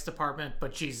prosthetics department,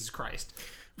 but Jesus Christ.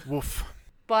 Woof.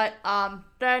 But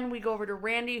then we go over to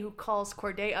Randy, who calls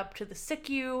Corday up to the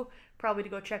SICU, probably to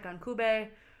go check on Kube.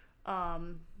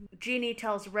 Jeannie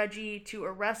tells Reggie to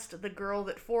arrest the girl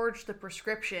that forged the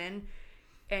prescription,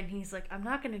 and he's like, I'm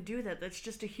not going to do that. That's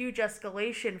just a huge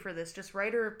escalation for this. Just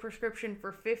write her a prescription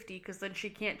for 50, because then she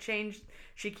can't change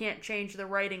the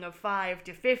writing of 5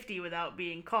 to 50 without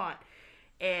being caught.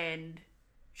 And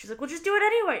she's like, well, just do it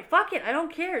anyway. Fuck it. I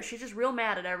don't care. She's just real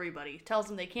mad at everybody. Tells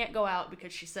them they can't go out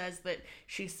because she says that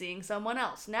she's seeing someone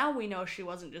else. Now we know she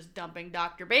wasn't just dumping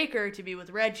Dr. Baker to be with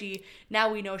Reggie.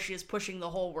 Now we know she is pushing the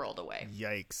whole world away.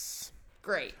 Yikes.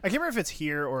 Great. I can't remember if it's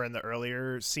here or in the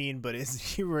earlier scene, but is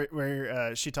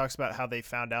where she talks about how they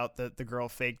found out that the girl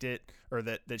faked it, or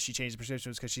that she changed the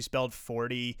prescription because she spelled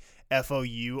 40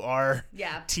 FOURTY.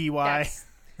 Yeah.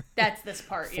 That's this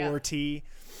part, yeah. 4T.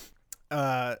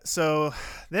 So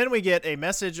then we get a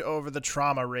message over the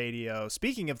trauma radio.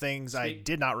 Speaking of things I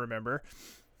did not remember.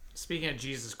 Speaking of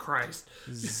Jesus Christ.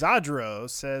 Zadro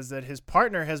says that his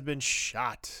partner has been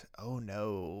shot. Oh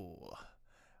no.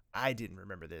 I didn't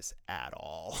remember this at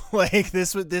all. Like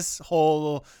this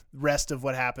whole rest of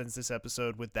what happens this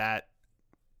episode with that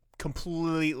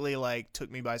completely like took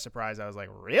me by surprise. I was like,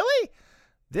 really?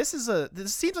 This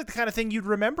seems like the kind of thing you'd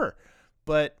remember,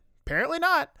 but apparently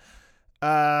not.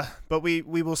 But we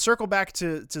will circle back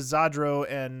to Zadro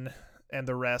and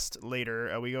the rest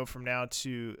later. We go from there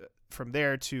to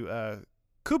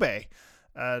Kube.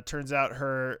 Turns out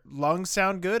her lungs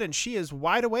sound good and she is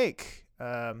wide awake.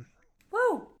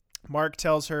 Woo! Mark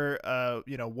tells her,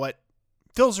 what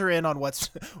fills her in on what's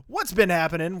been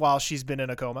happening while she's been in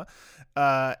a coma.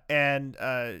 And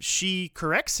she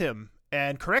corrects him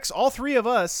and corrects all three of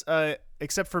us,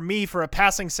 except for me for a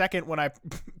passing second when I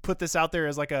put this out there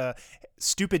as like a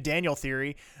stupid Daniel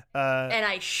theory. And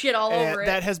I shit all over it.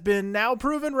 That has been now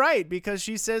proven right, because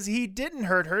she says he didn't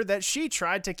hurt her, that she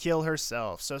tried to kill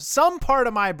herself. So some part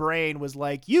of my brain was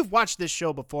like, you've watched this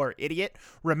show before, idiot.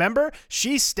 Remember?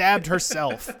 She stabbed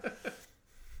herself.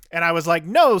 And I was like,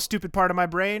 no, stupid part of my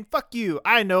brain. Fuck you.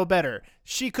 I know better.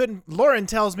 Lauren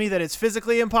tells me that it's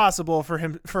physically impossible for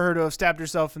her to have stabbed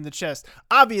herself in the chest.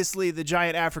 Obviously, the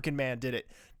giant African man did it.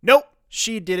 Nope.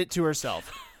 She did it to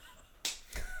herself.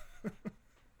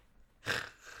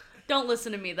 Don't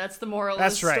listen to me. That's the moral of the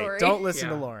story. That's right. Don't listen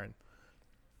to Lauren.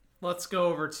 Let's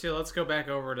go back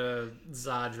over to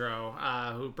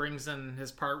Zadro, who brings in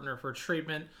his partner for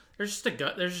treatment. There's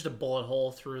just a bullet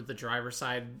hole through the driver's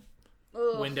side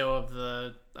window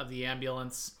of the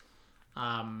ambulance.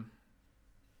 And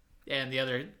the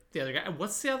other guy,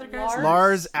 what's the other guy's name?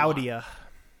 Lars Audia.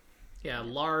 Yeah,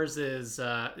 Lars is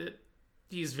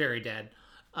he's very dead.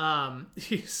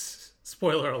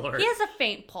 Spoiler alert. He has a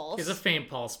faint pulse. He has a faint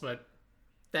pulse, but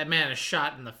that man is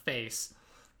shot in the face.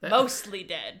 Mostly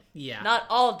dead. Yeah. Not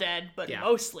all dead, but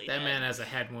mostly dead. That man has a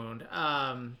head wound.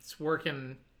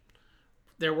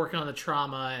 They're working on the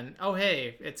trauma, and oh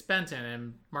hey, it's Benton,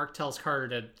 and Mark tells Carter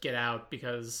to get out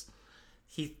because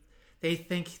they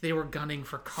think they were gunning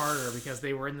for Carter because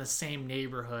they were in the same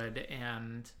neighborhood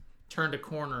and turned a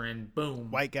corner and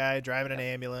boom. White guy driving an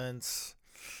ambulance.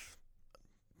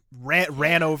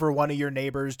 Ran over one of your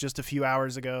neighbors just a few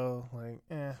hours ago.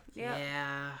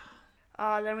 Yeah.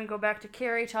 Then we go back to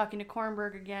Carrie talking to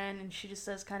Kornberg again, and she just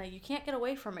says kind of, you can't get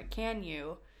away from it, can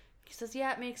you? He says,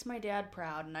 yeah, it makes my dad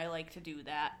proud, and I like to do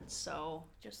that. So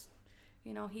just,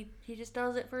 he just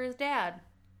does it for his dad.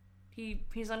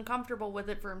 He's uncomfortable with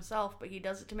it for himself, but he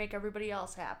does it to make everybody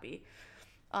else happy.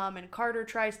 And Carter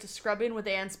tries to scrub in with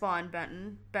Anspaugh and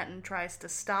Benton. Benton tries to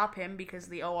stop him because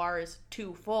the OR is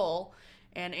too full.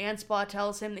 And Anspaugh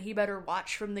tells him that he better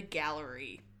watch from the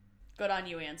gallery. Good on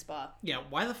you, Anspaugh. Yeah,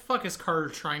 why the fuck is Carter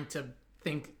trying to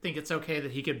think it's okay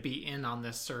that he could be in on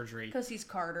this surgery? Because he's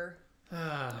Carter.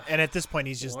 And at this point,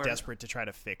 he's just desperate to try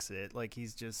to fix it. Like,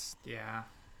 he's just... Yeah.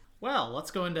 Well,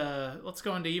 let's go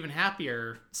into even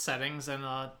happier settings in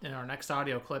our next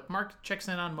audio clip. Mark checks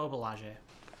in on Mobilage.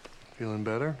 Feeling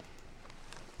better?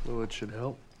 Fluid should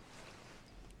help.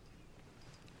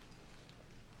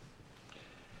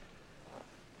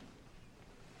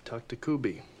 Talked to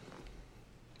Kubi.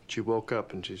 She woke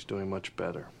up and she's doing much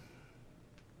better.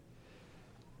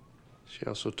 She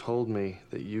also told me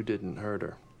that you didn't hurt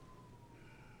her.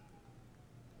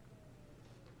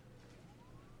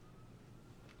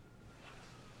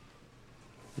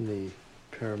 The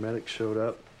paramedics showed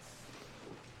up.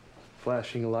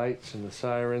 flashing lights and the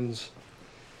sirens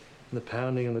and the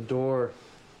pounding on the door.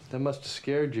 That must have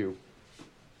scared you.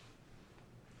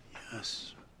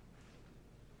 Yes.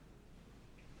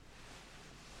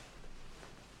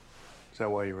 Is that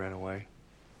why you ran away?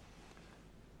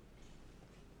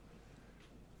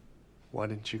 Why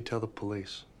didn't you tell the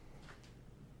police?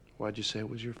 Why'd you say it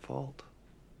was your fault?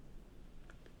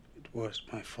 It was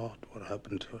my fault what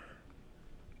happened to her.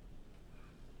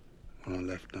 When I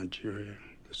left Nigeria,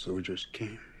 the soldiers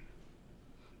came.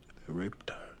 They raped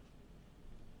her.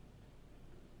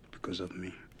 Because of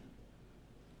me.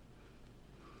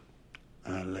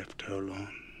 I left her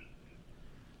alone.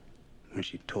 When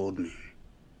she told me,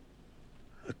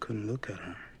 I couldn't look at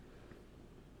her.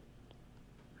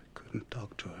 I couldn't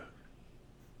talk to her.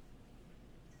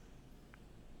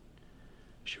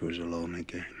 She was alone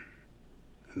again.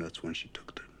 And that's when she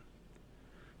took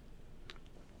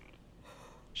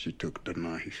the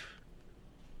knife.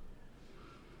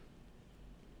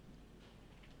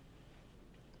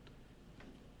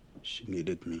 She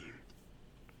needed me.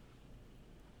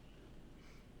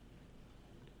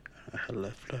 I had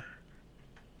left her.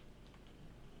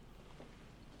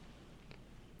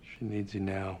 She needs you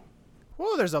now.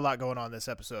 Whoa, there's a lot going on this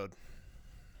episode.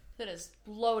 It is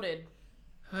loaded.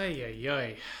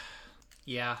 Ay.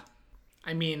 Yeah.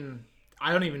 I mean,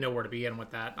 I don't even know where to begin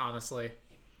with that, honestly.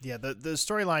 Yeah, the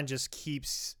storyline just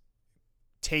keeps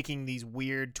taking these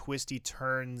weird twisty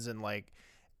turns and like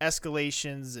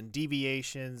escalations and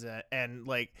deviations and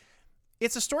like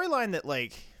it's a storyline that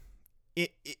like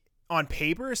it on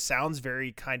paper sounds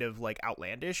very kind of like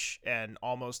outlandish and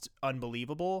almost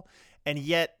unbelievable, and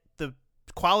yet the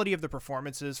quality of the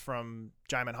performances from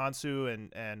Jaimin Hansu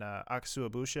and Akasu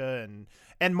Abusha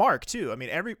and Mark too. I mean,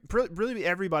 really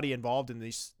everybody involved in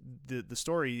the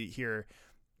story here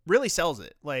really sells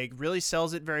it. Like really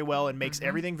sells it very well and makes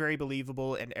everything very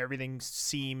believable and everything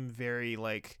seem very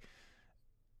like,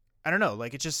 I don't know,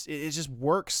 like it just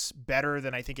works better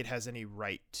than I think it has any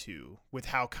right to, with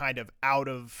how kind of out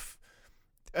of,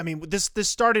 I mean, this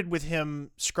started with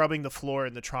him scrubbing the floor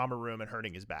in the trauma room and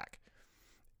hurting his back.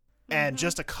 And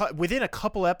just within a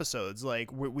couple episodes,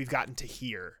 like we've gotten to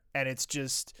here, and it's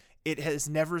just, it has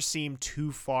never seemed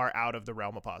too far out of the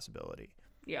realm of possibility.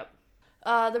 Yep.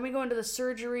 Then we go into the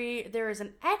surgery. There is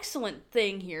an excellent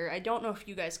thing here. I don't know if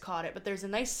you guys caught it, but there's a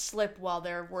nice slip while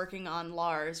they're working on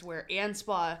Lars where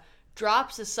Anspaugh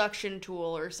drops a suction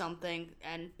tool or something,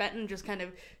 and Benton just kind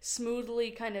of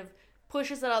smoothly kind of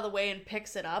pushes it out of the way and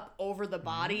picks it up over the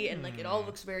body, and like it all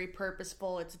looks very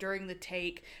purposeful. It's during the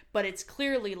take, but it's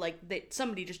clearly like that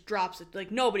somebody just drops it. Like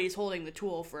nobody's holding the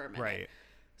tool for a minute. Right.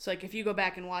 So like if you go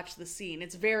back and watch the scene,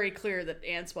 it's very clear that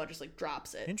Anspaugh just like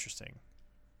drops it. Interesting.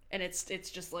 And it's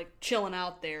just like chilling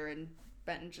out there, and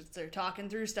Benton just, they're talking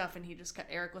through stuff, and he just,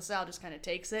 Eric LaSalle just kind of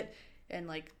takes it and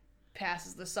like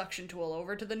passes the suction tool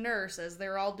over to the nurse as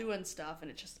they're all doing stuff, and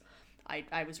it just,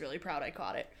 I was really proud I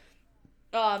caught it.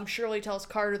 Shirley tells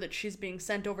Carter that she's being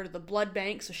sent over to the blood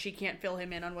bank, so she can't fill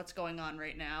him in on what's going on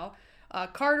right now.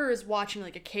 Carter is watching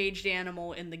like a caged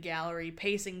animal in the gallery,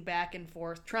 pacing back and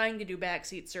forth, trying to do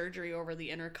backseat surgery over the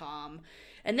intercom.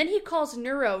 And then he calls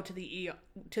Neuro to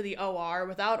the OR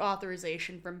without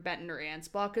authorization from Benton or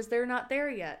Anspaugh because they're not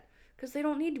there yet. Because they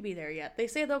don't need to be there yet. They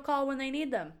say they'll call when they need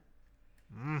them.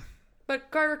 But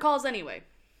Carter calls anyway.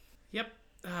 Yep.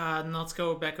 And let's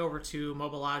go back over to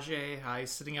Mobilage.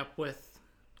 He's sitting up with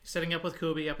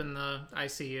Kubi up in the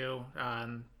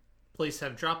ICU. Police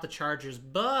have dropped the charges,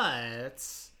 but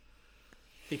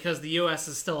because the U.S.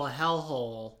 is still a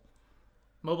hellhole,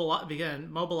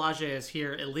 Mobilage is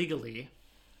here illegally,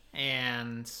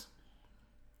 and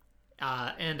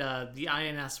the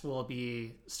INS will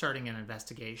be starting an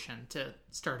investigation to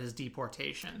start his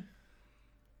deportation.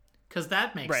 Because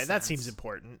that makes sense. That seems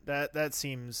important. That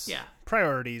seems... Yeah.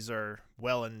 Priorities are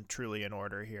well and truly in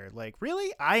order here. Like,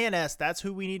 really? INS, that's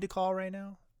who we need to call right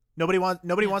now? Nobody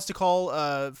wants to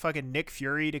call fucking Nick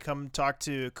Fury to come talk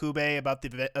to Kube about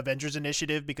the Avengers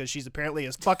Initiative because she's apparently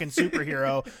a fucking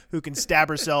superhero who can stab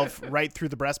herself right through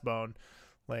the breastbone.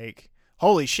 Like,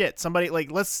 holy shit! Somebody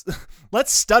let's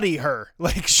study her.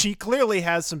 Like, she clearly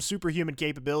has some superhuman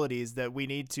capabilities that we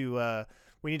need to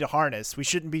harness. We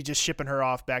shouldn't be just shipping her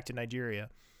off back to Nigeria.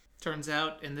 Turns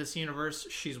out in this universe,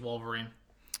 she's Wolverine.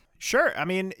 Sure. I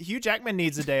mean, Hugh Jackman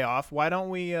needs a day off. Why don't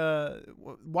we,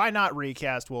 why not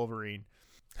recast Wolverine?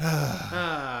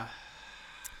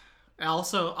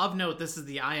 Also, of note, this is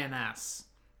the INS.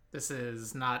 This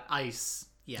is not ICE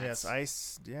yet. Yes,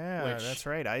 ICE. Yeah, that's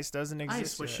right. ICE doesn't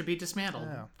exist ICE, which should be dismantled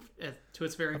to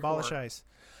its very abolish core. ICE.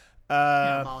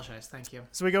 Abolish ICE. Thank you.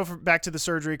 So we go back to the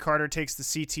surgery. Carter takes the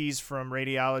CTs from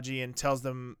radiology and tells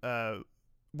them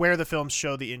where the films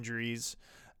show the injuries.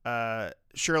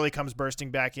 Shirley comes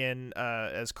bursting back in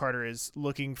as Carter is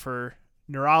looking for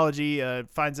neurology.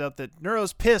 Finds out that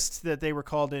Neuro's pissed that they were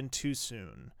called in too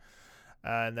soon.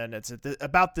 And then it's at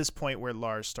about this point where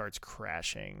Lars starts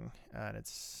crashing, and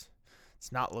it's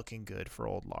not looking good for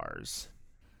old Lars.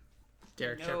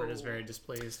 Derek Shepard is very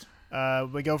displeased.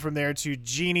 We go from there to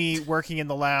Jeannie working in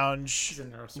the lounge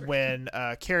when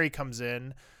Carrie comes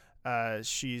in.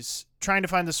 She's trying to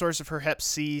find the source of her Hep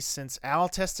C since Al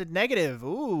tested negative.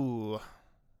 Ooh,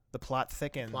 the plot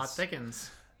thickens.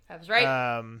 That was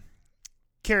right.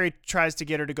 Carrie tries to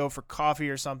get her to go for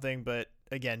coffee or something, but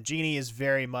again, Jeannie is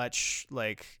very much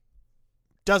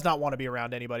does not want to be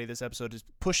around anybody this episode, is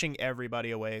pushing everybody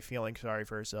away, feeling sorry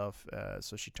for herself,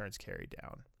 so she turns Carrie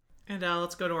down. And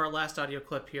let's go to our last audio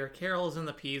clip here. Carol is in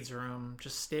the peds room,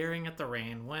 just staring at the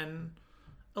rain, when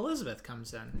Elizabeth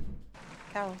comes in.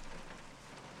 Carol,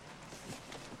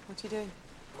 what you doing?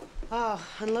 Oh,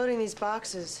 unloading these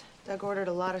boxes. Doug ordered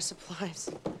a lot of supplies.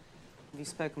 Have you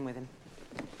spoken with him?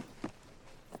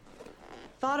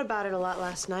 Thought about it a lot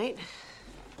last night.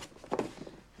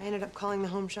 I ended up calling the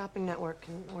Home Shopping Network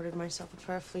and ordered myself a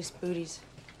pair of fleece booties.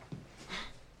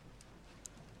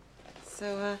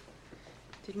 So,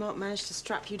 did Mark manage to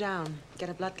strap you down, get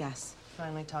a blood gas?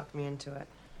 Finally talked me into it.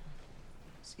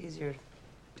 It's easier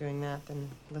doing that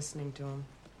than listening to him.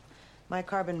 My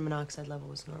carbon monoxide level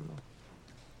was normal.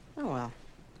 Oh, well.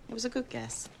 It was a good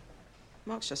guess.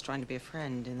 Mark's just trying to be a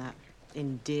friend in that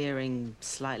endearing,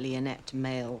 slightly inept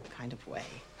male kind of way.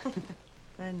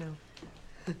 I know.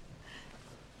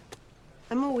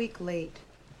 I'm a week late.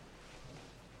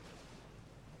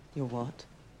 You're what?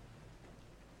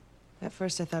 At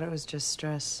first I thought it was just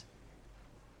stress.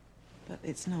 But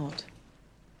it's not.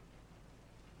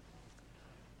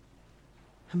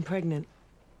 I'm pregnant.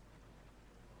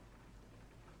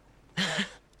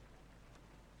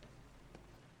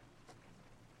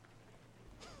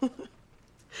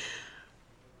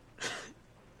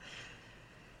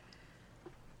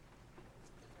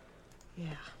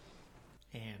 Yeah.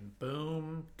 And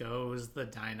boom goes the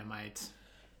dynamite.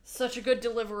 Such a good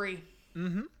delivery.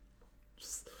 Mm-hmm.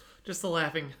 Just the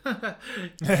laughing.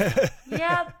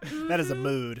 Yeah. That is a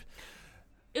mood.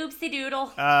 Oopsie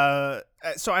doodle.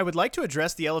 So I would like to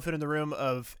address the elephant in the room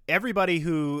of everybody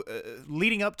who,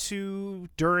 leading up to,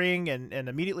 during, and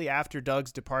immediately after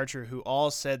Doug's departure, who all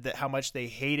said that how much they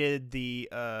hated the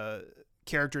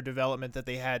character development that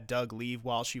they had Doug leave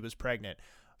while she was pregnant.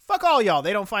 Fuck all y'all.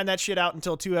 They don't find that shit out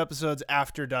until 2 episodes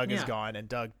after Doug is gone, and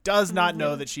Doug does not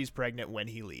know that she's pregnant when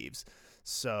he leaves.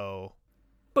 So,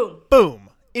 boom,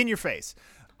 in your face.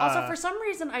 Also, for some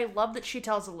reason, I love that she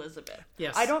tells Elizabeth.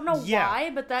 Yes. I don't know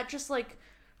why, but that just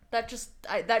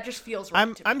feels right to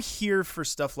me. I'm here for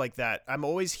stuff like that. I'm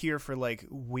always here for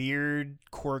weird,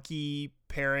 quirky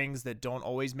pairings that don't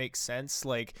always make sense.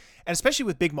 And especially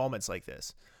with big moments like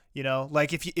this. You know,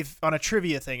 if on a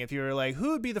trivia thing, if you were like,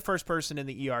 who would be the first person in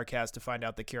the ER cast to find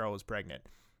out that Carol was pregnant?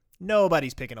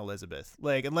 Nobody's picking Elizabeth.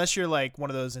 Unless you're one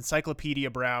of those Encyclopedia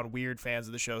Brown weird fans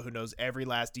of the show who knows every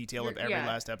last detail of every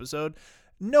last episode.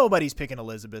 Nobody's picking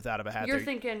Elizabeth out of a hat. You're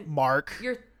thinking Mark.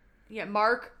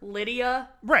 Mark, Lydia.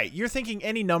 Right. You're thinking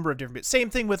any number of different. Same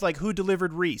thing with who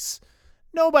delivered Reese.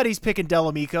 Nobody's picking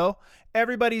Delamico.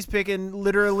 Everybody's picking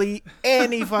literally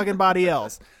any fucking body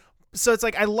else. So it's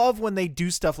I love when they do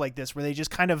stuff like this where they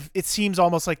just kind of, it seems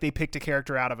almost like they picked a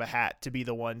character out of a hat to be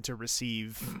the one to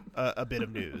receive a bit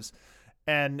of news.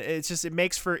 And it's just, it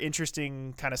makes for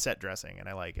interesting kind of set dressing, and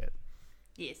I like it.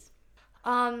 Yes.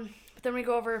 But then we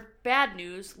go over bad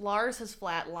news. Lars has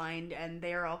flatlined, and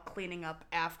they're all cleaning up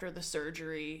after the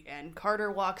surgery. And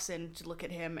Carter walks in to look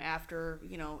at him after,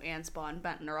 Anspaugh and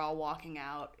Benton are all walking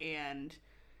out. And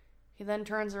he then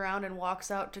turns around and walks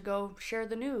out to go share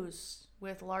the news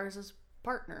with Lars's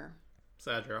partner.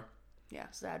 Zadro. Yeah,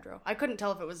 Zadro. I couldn't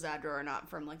tell if it was Zadro or not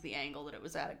from the angle that it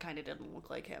was at. It kind of didn't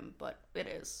look like him, but it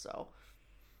is, so...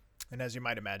 And as you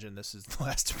might imagine, this is the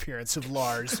last appearance of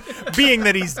Lars, being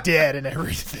that he's dead and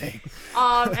everything.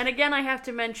 And again, I have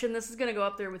to mention, this is going to go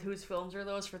up there with whose films are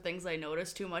those for things I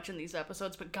noticed too much in these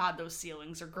episodes, but God, those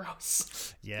ceilings are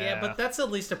gross. Yeah, but that's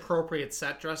at least appropriate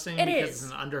set dressing because it's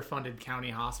an underfunded county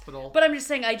hospital. But I'm just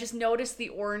saying, I just noticed the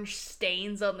orange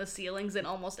stains on the ceilings in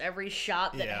almost every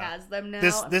shot that has them now.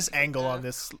 This angle on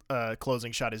this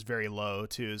closing shot is very low,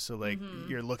 too, so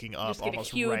you're looking up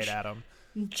almost right at them.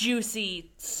 Juicy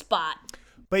spot.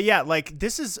 But yeah,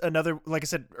 this is another, like I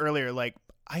said earlier,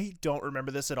 I don't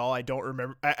remember this at all. I don't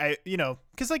remember,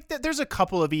 because there's a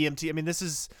couple of EMT. I mean, this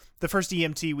is the first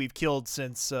EMT we've killed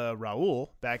since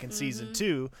Raul back in season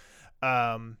 2.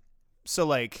 So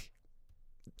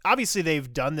obviously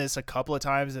they've done this a couple of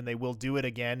times and they will do it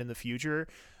again in the future.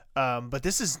 But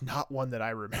this is not one that I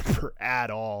remember at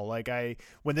all. Like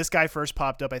when this guy first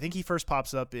popped up, I think he first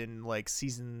pops up in like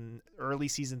early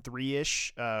season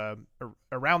 3-ish,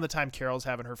 around the time Carol's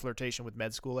having her flirtation with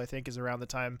med school, I think is around the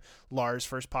time Lars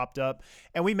first popped up.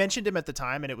 And we mentioned him at the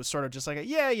time and it was sort of just like,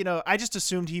 I just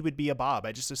assumed he would be a Bob.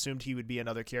 I just assumed he would be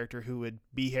another character who would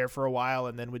be here for a while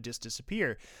and then would just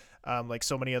disappear. Like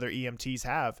so many other EMTs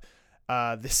have.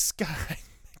 This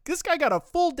guy got a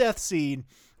full death scene.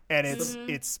 And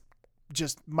it's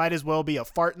just might as well be a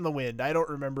fart in the wind. I don't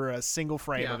remember a single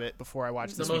frame of it before I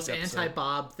watched this week's episode. The most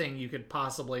anti-Bob thing you could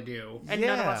possibly do. And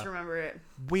none of us remember it.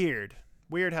 Weird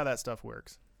how that stuff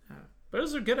works. But it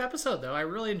was a good episode, though. I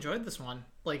really enjoyed this one.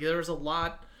 Like, there was a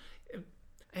lot...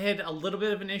 I had a little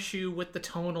bit of an issue with the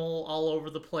tonal all over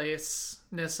the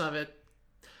place-ness of it,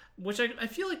 which I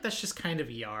feel like that's just kind of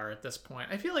ER at this point.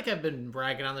 I feel like I've been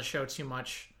bragging on the show too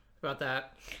much about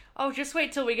that. Oh, just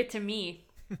wait till we get to me.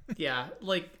 Yeah,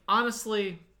 like,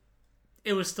 honestly,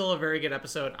 it was still a very good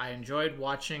episode. I enjoyed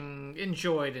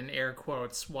in air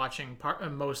quotes, watching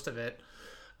most of it.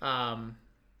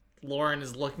 Lauren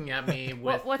is looking at me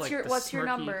with what's your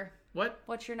number? What?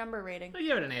 What's your number rating? I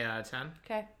give it an 8 out of 10.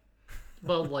 Okay.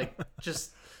 But like,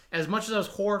 just as much as I was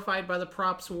horrified by the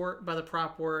prop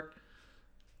work,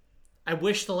 I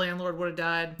wish the landlord would have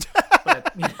died.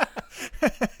 But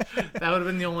that would have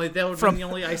been the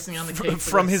only icing on the cake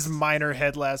from his minor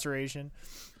head laceration.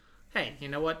 Hey, you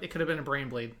know what? It could have been a brain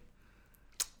bleed.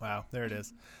 Wow, there it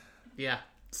is. Yeah.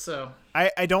 So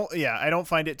I don't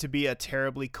find it to be a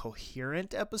terribly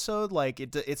coherent episode. Like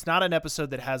it's not an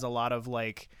episode that has a lot of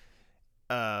like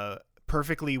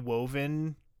perfectly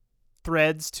woven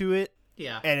threads to it.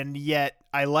 Yeah. And yet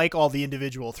I like all the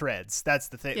individual threads. That's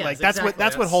the thing. Yes, like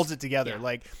that's what holds it together. Yeah.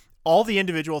 Like all the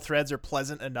individual threads are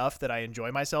pleasant enough that I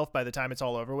enjoy myself by the time it's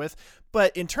all over with.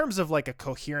 But in terms of like a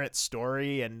coherent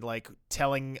story and like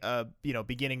telling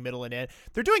beginning, middle, and end,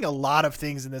 they're doing a lot of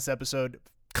things in this episode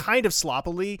kind of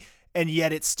sloppily, and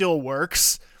yet it still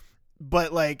works.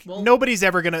 But like nobody's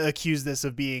ever going to accuse this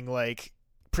of being like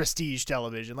prestige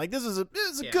television. Like this is a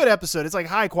good episode. It's like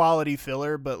high quality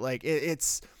filler, but like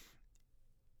it's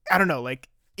I don't know, like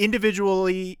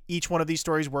individually each one of these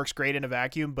stories works great in a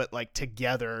vacuum, but like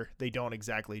together they don't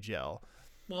exactly gel.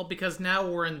 Well, because now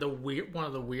we're in one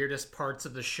of the weirdest parts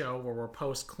of the show where we're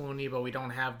post Clooney, but we don't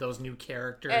have those new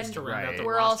characters to round out the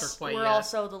roster quite yet. We're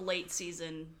also the late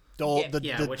season,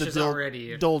 which is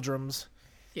already doldrums.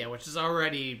 Yeah, which is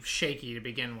already shaky to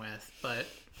begin with, but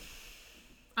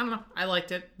I don't know. I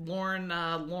liked it. Lauren,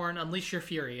 unleash your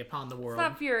fury upon the world. It's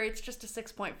not fury. It's just a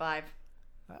 6.5.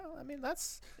 Well, I mean,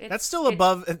 that's still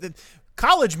above.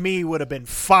 College me would have been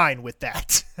fine with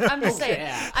that. I'm just saying.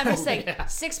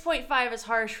 6.5 is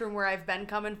harsh from where I've been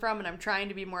coming from, and I'm trying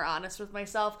to be more honest with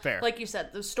myself. Fair. Like you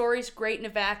said, the story's great in a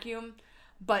vacuum,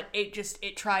 but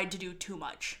it tried to do too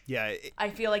much. Yeah. I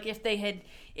feel like if they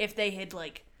had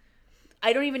like,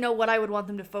 I don't even know what I would want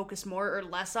them to focus more or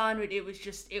less on. It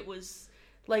was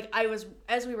like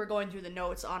as we were going through the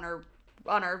notes on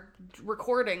our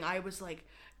recording, I was like,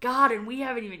 God, and we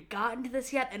haven't even gotten to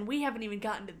this yet, and we haven't even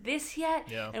gotten to this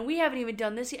yet, and we haven't even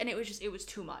done this yet, and it was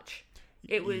too much.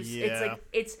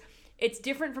 It's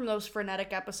different from those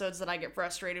frenetic episodes that I get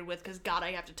frustrated with because God,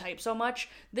 I have to type so much.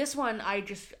 This one,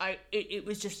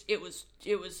 it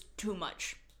was too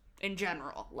much in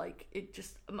general. Like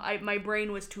my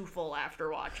brain was too full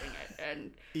after watching it,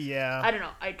 and yeah, I don't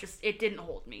know. It didn't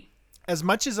hold me. As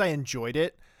much as I enjoyed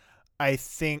it, I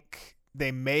think they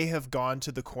may have gone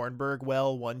to the Kornberg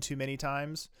well one too many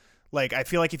times. Like, I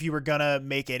feel like if you were gonna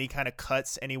make any kind of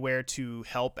cuts anywhere to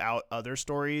help out other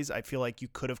stories, I feel like you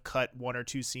could have cut one or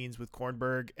two scenes with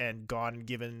Kornberg and gone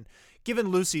given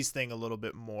Lucy's thing a little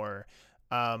bit more.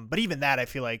 But even that, I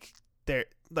feel like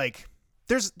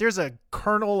there's a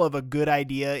kernel of a good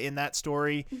idea in that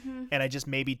story, and I just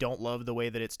maybe don't love the way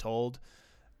that it's told.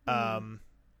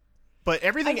 But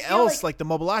everything else, like the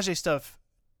Mobilage stuff,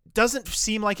 doesn't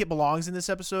seem like it belongs in this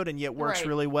episode, and yet works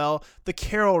really well. The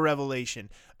Carol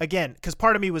revelation, again, because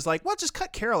part of me was like, well, just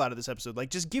cut Carol out of this episode. Like,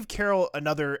 just give Carol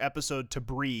another episode to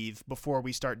breathe before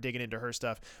we start digging into her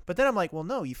stuff. But then I'm like, well,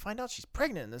 no, you find out she's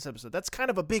pregnant in this episode. That's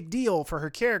kind of a big deal for her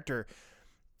character.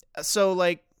 So,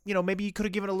 like, maybe you could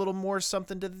have given a little more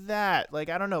something to that. Like,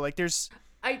 I don't know. Like, there's...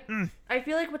 I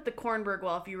feel like with the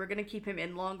Kornberg, if you were going to keep him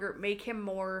in longer, make him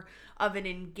more of an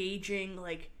engaging,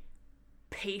 like,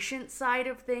 patient side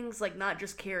of things, like not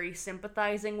just Carrie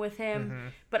sympathizing with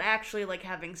him, but actually like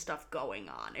having stuff going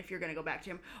on if you're going to go back to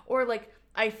him. Or like,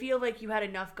 I feel like you had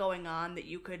enough going on that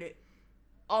you could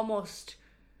almost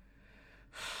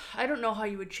I don't know how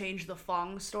you would change the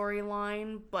Fong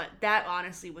storyline, but that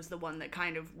honestly was the one that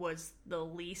kind of was the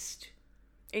least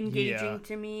engaging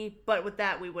to me. But with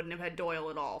that, we wouldn't have had Doyle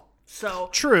at all. So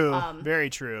true, very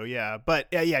true. Yeah, but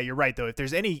yeah, you're right though. If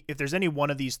there's any one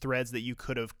of these threads that you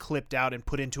could have clipped out and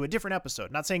put into a different episode,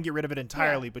 not saying get rid of it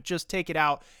entirely, but just take it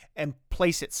out and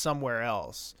place it somewhere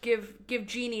else. Give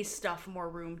Jeannie's stuff more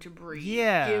room to breathe.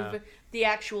 Yeah. Give the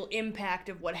actual impact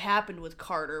of what happened with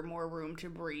Carter more room to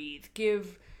breathe.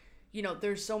 Give,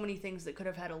 there's so many things that could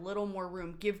have had a little more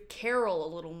room. Give Carol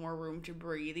a little more room to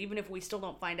breathe, even if we still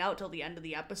don't find out till the end of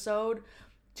the episode.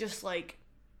 Just like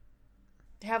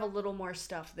have a little more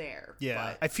stuff there.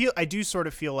 Yeah, but I do sort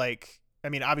of feel like, I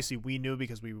mean, obviously we knew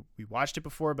because we watched it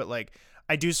before, but like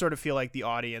I do sort of feel like the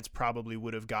audience probably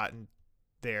would have gotten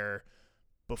there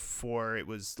before it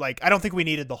was like, I don't think we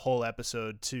needed the whole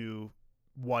episode to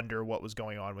wonder what was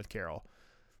going on with Carol.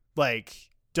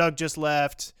 Like Doug just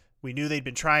left. We knew they'd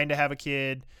been trying to have a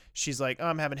kid. She's like, oh,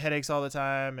 I'm having headaches all the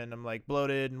time and I'm like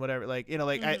bloated and whatever. Like,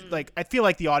 I feel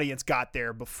like the audience got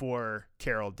there before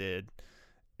Carol did.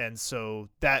 And so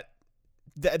that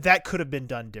could have been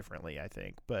done differently, I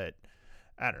think. But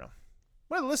I don't know.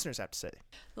 What do the listeners have to say?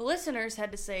 The listeners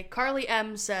had to say, Carly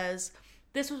M says,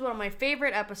 this was one of my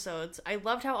favorite episodes. I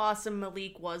loved how awesome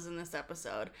Malik was in this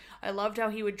episode. I loved how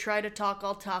he would try to talk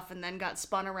all tough and then got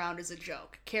spun around as a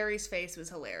joke. Carrie's face was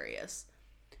hilarious.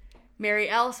 Mary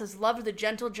L says, loved the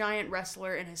gentle giant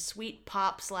wrestler and his sweet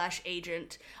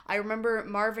pop/agent. I remember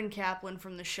Marvin Kaplan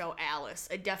from the show Alice.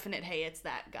 A definite, hey, it's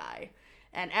that guy.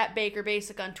 And at Baker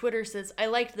Basic on Twitter says, I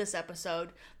liked this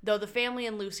episode, though the family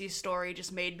and Lucy's story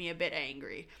just made me a bit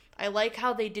angry. I like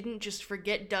how they didn't just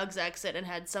forget Doug's exit and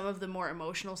had some of the more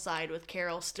emotional side with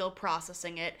Carol still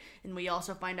processing it, and we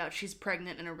also find out she's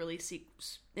pregnant in a really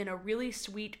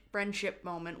sweet friendship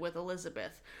moment with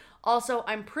Elizabeth. Also,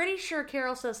 I'm pretty sure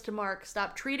Carol says to Mark,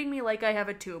 stop treating me like I have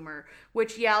a tumor,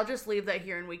 which, I'll just leave that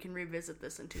here and we can revisit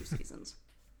this in 2 seasons.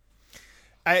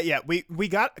 We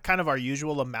got kind of our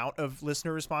usual amount of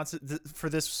listener responses for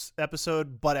this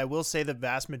episode, but I will say the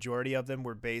vast majority of them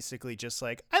were basically just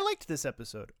like, I liked this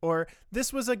episode, or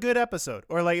this was a good episode,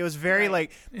 or like it was very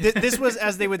like this was,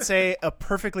 as they would say, a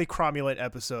perfectly cromulent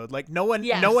episode. Like no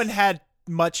one had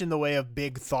much in the way of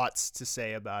big thoughts to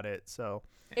say about it. So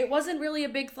it wasn't really a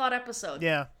big thought episode.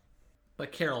 Yeah,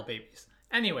 but Carol babies.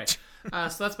 Anyway, so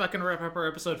that's about going to wrap up our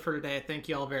episode for today. Thank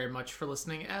you all very much for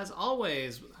listening. As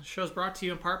always, the show is brought to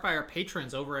you in part by our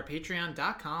patrons over at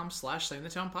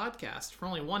patreon.com/SayingTheTonePodcast. For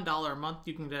only $1 a month,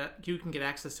 you can get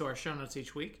access to our show notes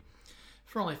each week.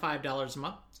 For only $5 a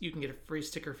month, you can get a free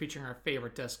sticker featuring our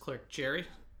favorite desk clerk, Jerry.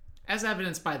 As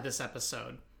evidenced by this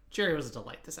episode, Jerry was a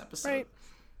delight this episode. Right.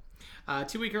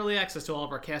 2-week early access to all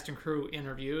of our cast and crew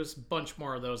interviews, bunch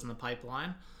more of those in the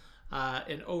pipeline.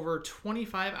 And over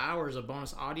 25 hours of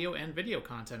bonus audio and video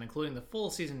content, including the full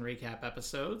season recap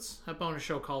episodes, a bonus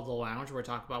show called The Lounge, where we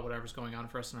talk about whatever's going on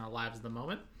for us in our lives at the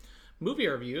moment, movie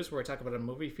reviews, where we talk about a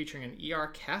movie featuring an ER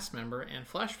cast member, and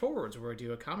flash forwards, where we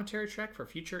do a commentary track for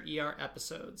future ER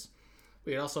episodes.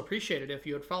 We'd also appreciate it if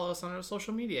you would follow us on our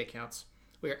social media accounts.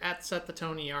 We are at Set the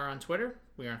Tone ER on Twitter.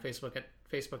 We are on Facebook at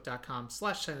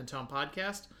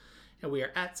facebook.com/SayingTheTonePodcast. And we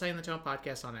are at Saying the Tone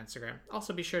Podcast on Instagram.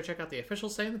 Also, be sure to check out the official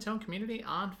Saying the Tone community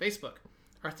on Facebook.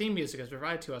 Our theme music is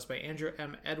provided to us by Andrew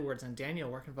M. Edwards. And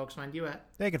Daniel, where can folks find you at?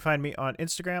 They can find me on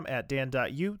Instagram at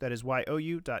dan.u, that is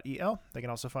YOU.EL. They can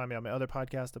also find me on my other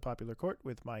podcast, The Popular Court,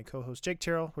 with my co-host Jake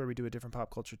Terrell, where we do a different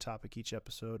pop culture topic each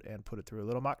episode and put it through a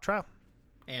little mock trial.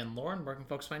 And Lauren, where can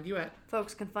folks find you at?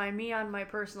 Folks can find me on my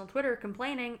personal Twitter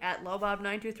complaining at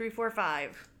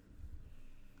lowbob92345.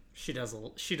 She does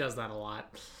that a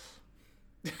lot.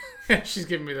 She's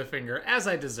giving me the finger, as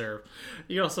I deserve.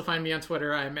 You can also find me on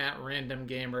Twitter. I'm at Random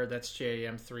Gamer, that's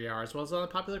JAM3R, as well as on the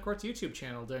Popular Court's YouTube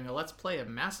channel, doing a Let's Play of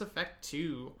Mass Effect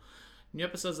 2. New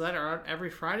episodes of that are out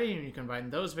every Friday, and you can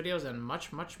find those videos and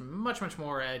much, much, much, much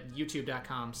more at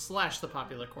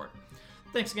youtube.com/thepopularcourt.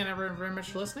 Thanks again, everyone, very much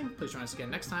for listening. Please join us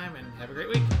again next time, and have a great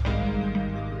week.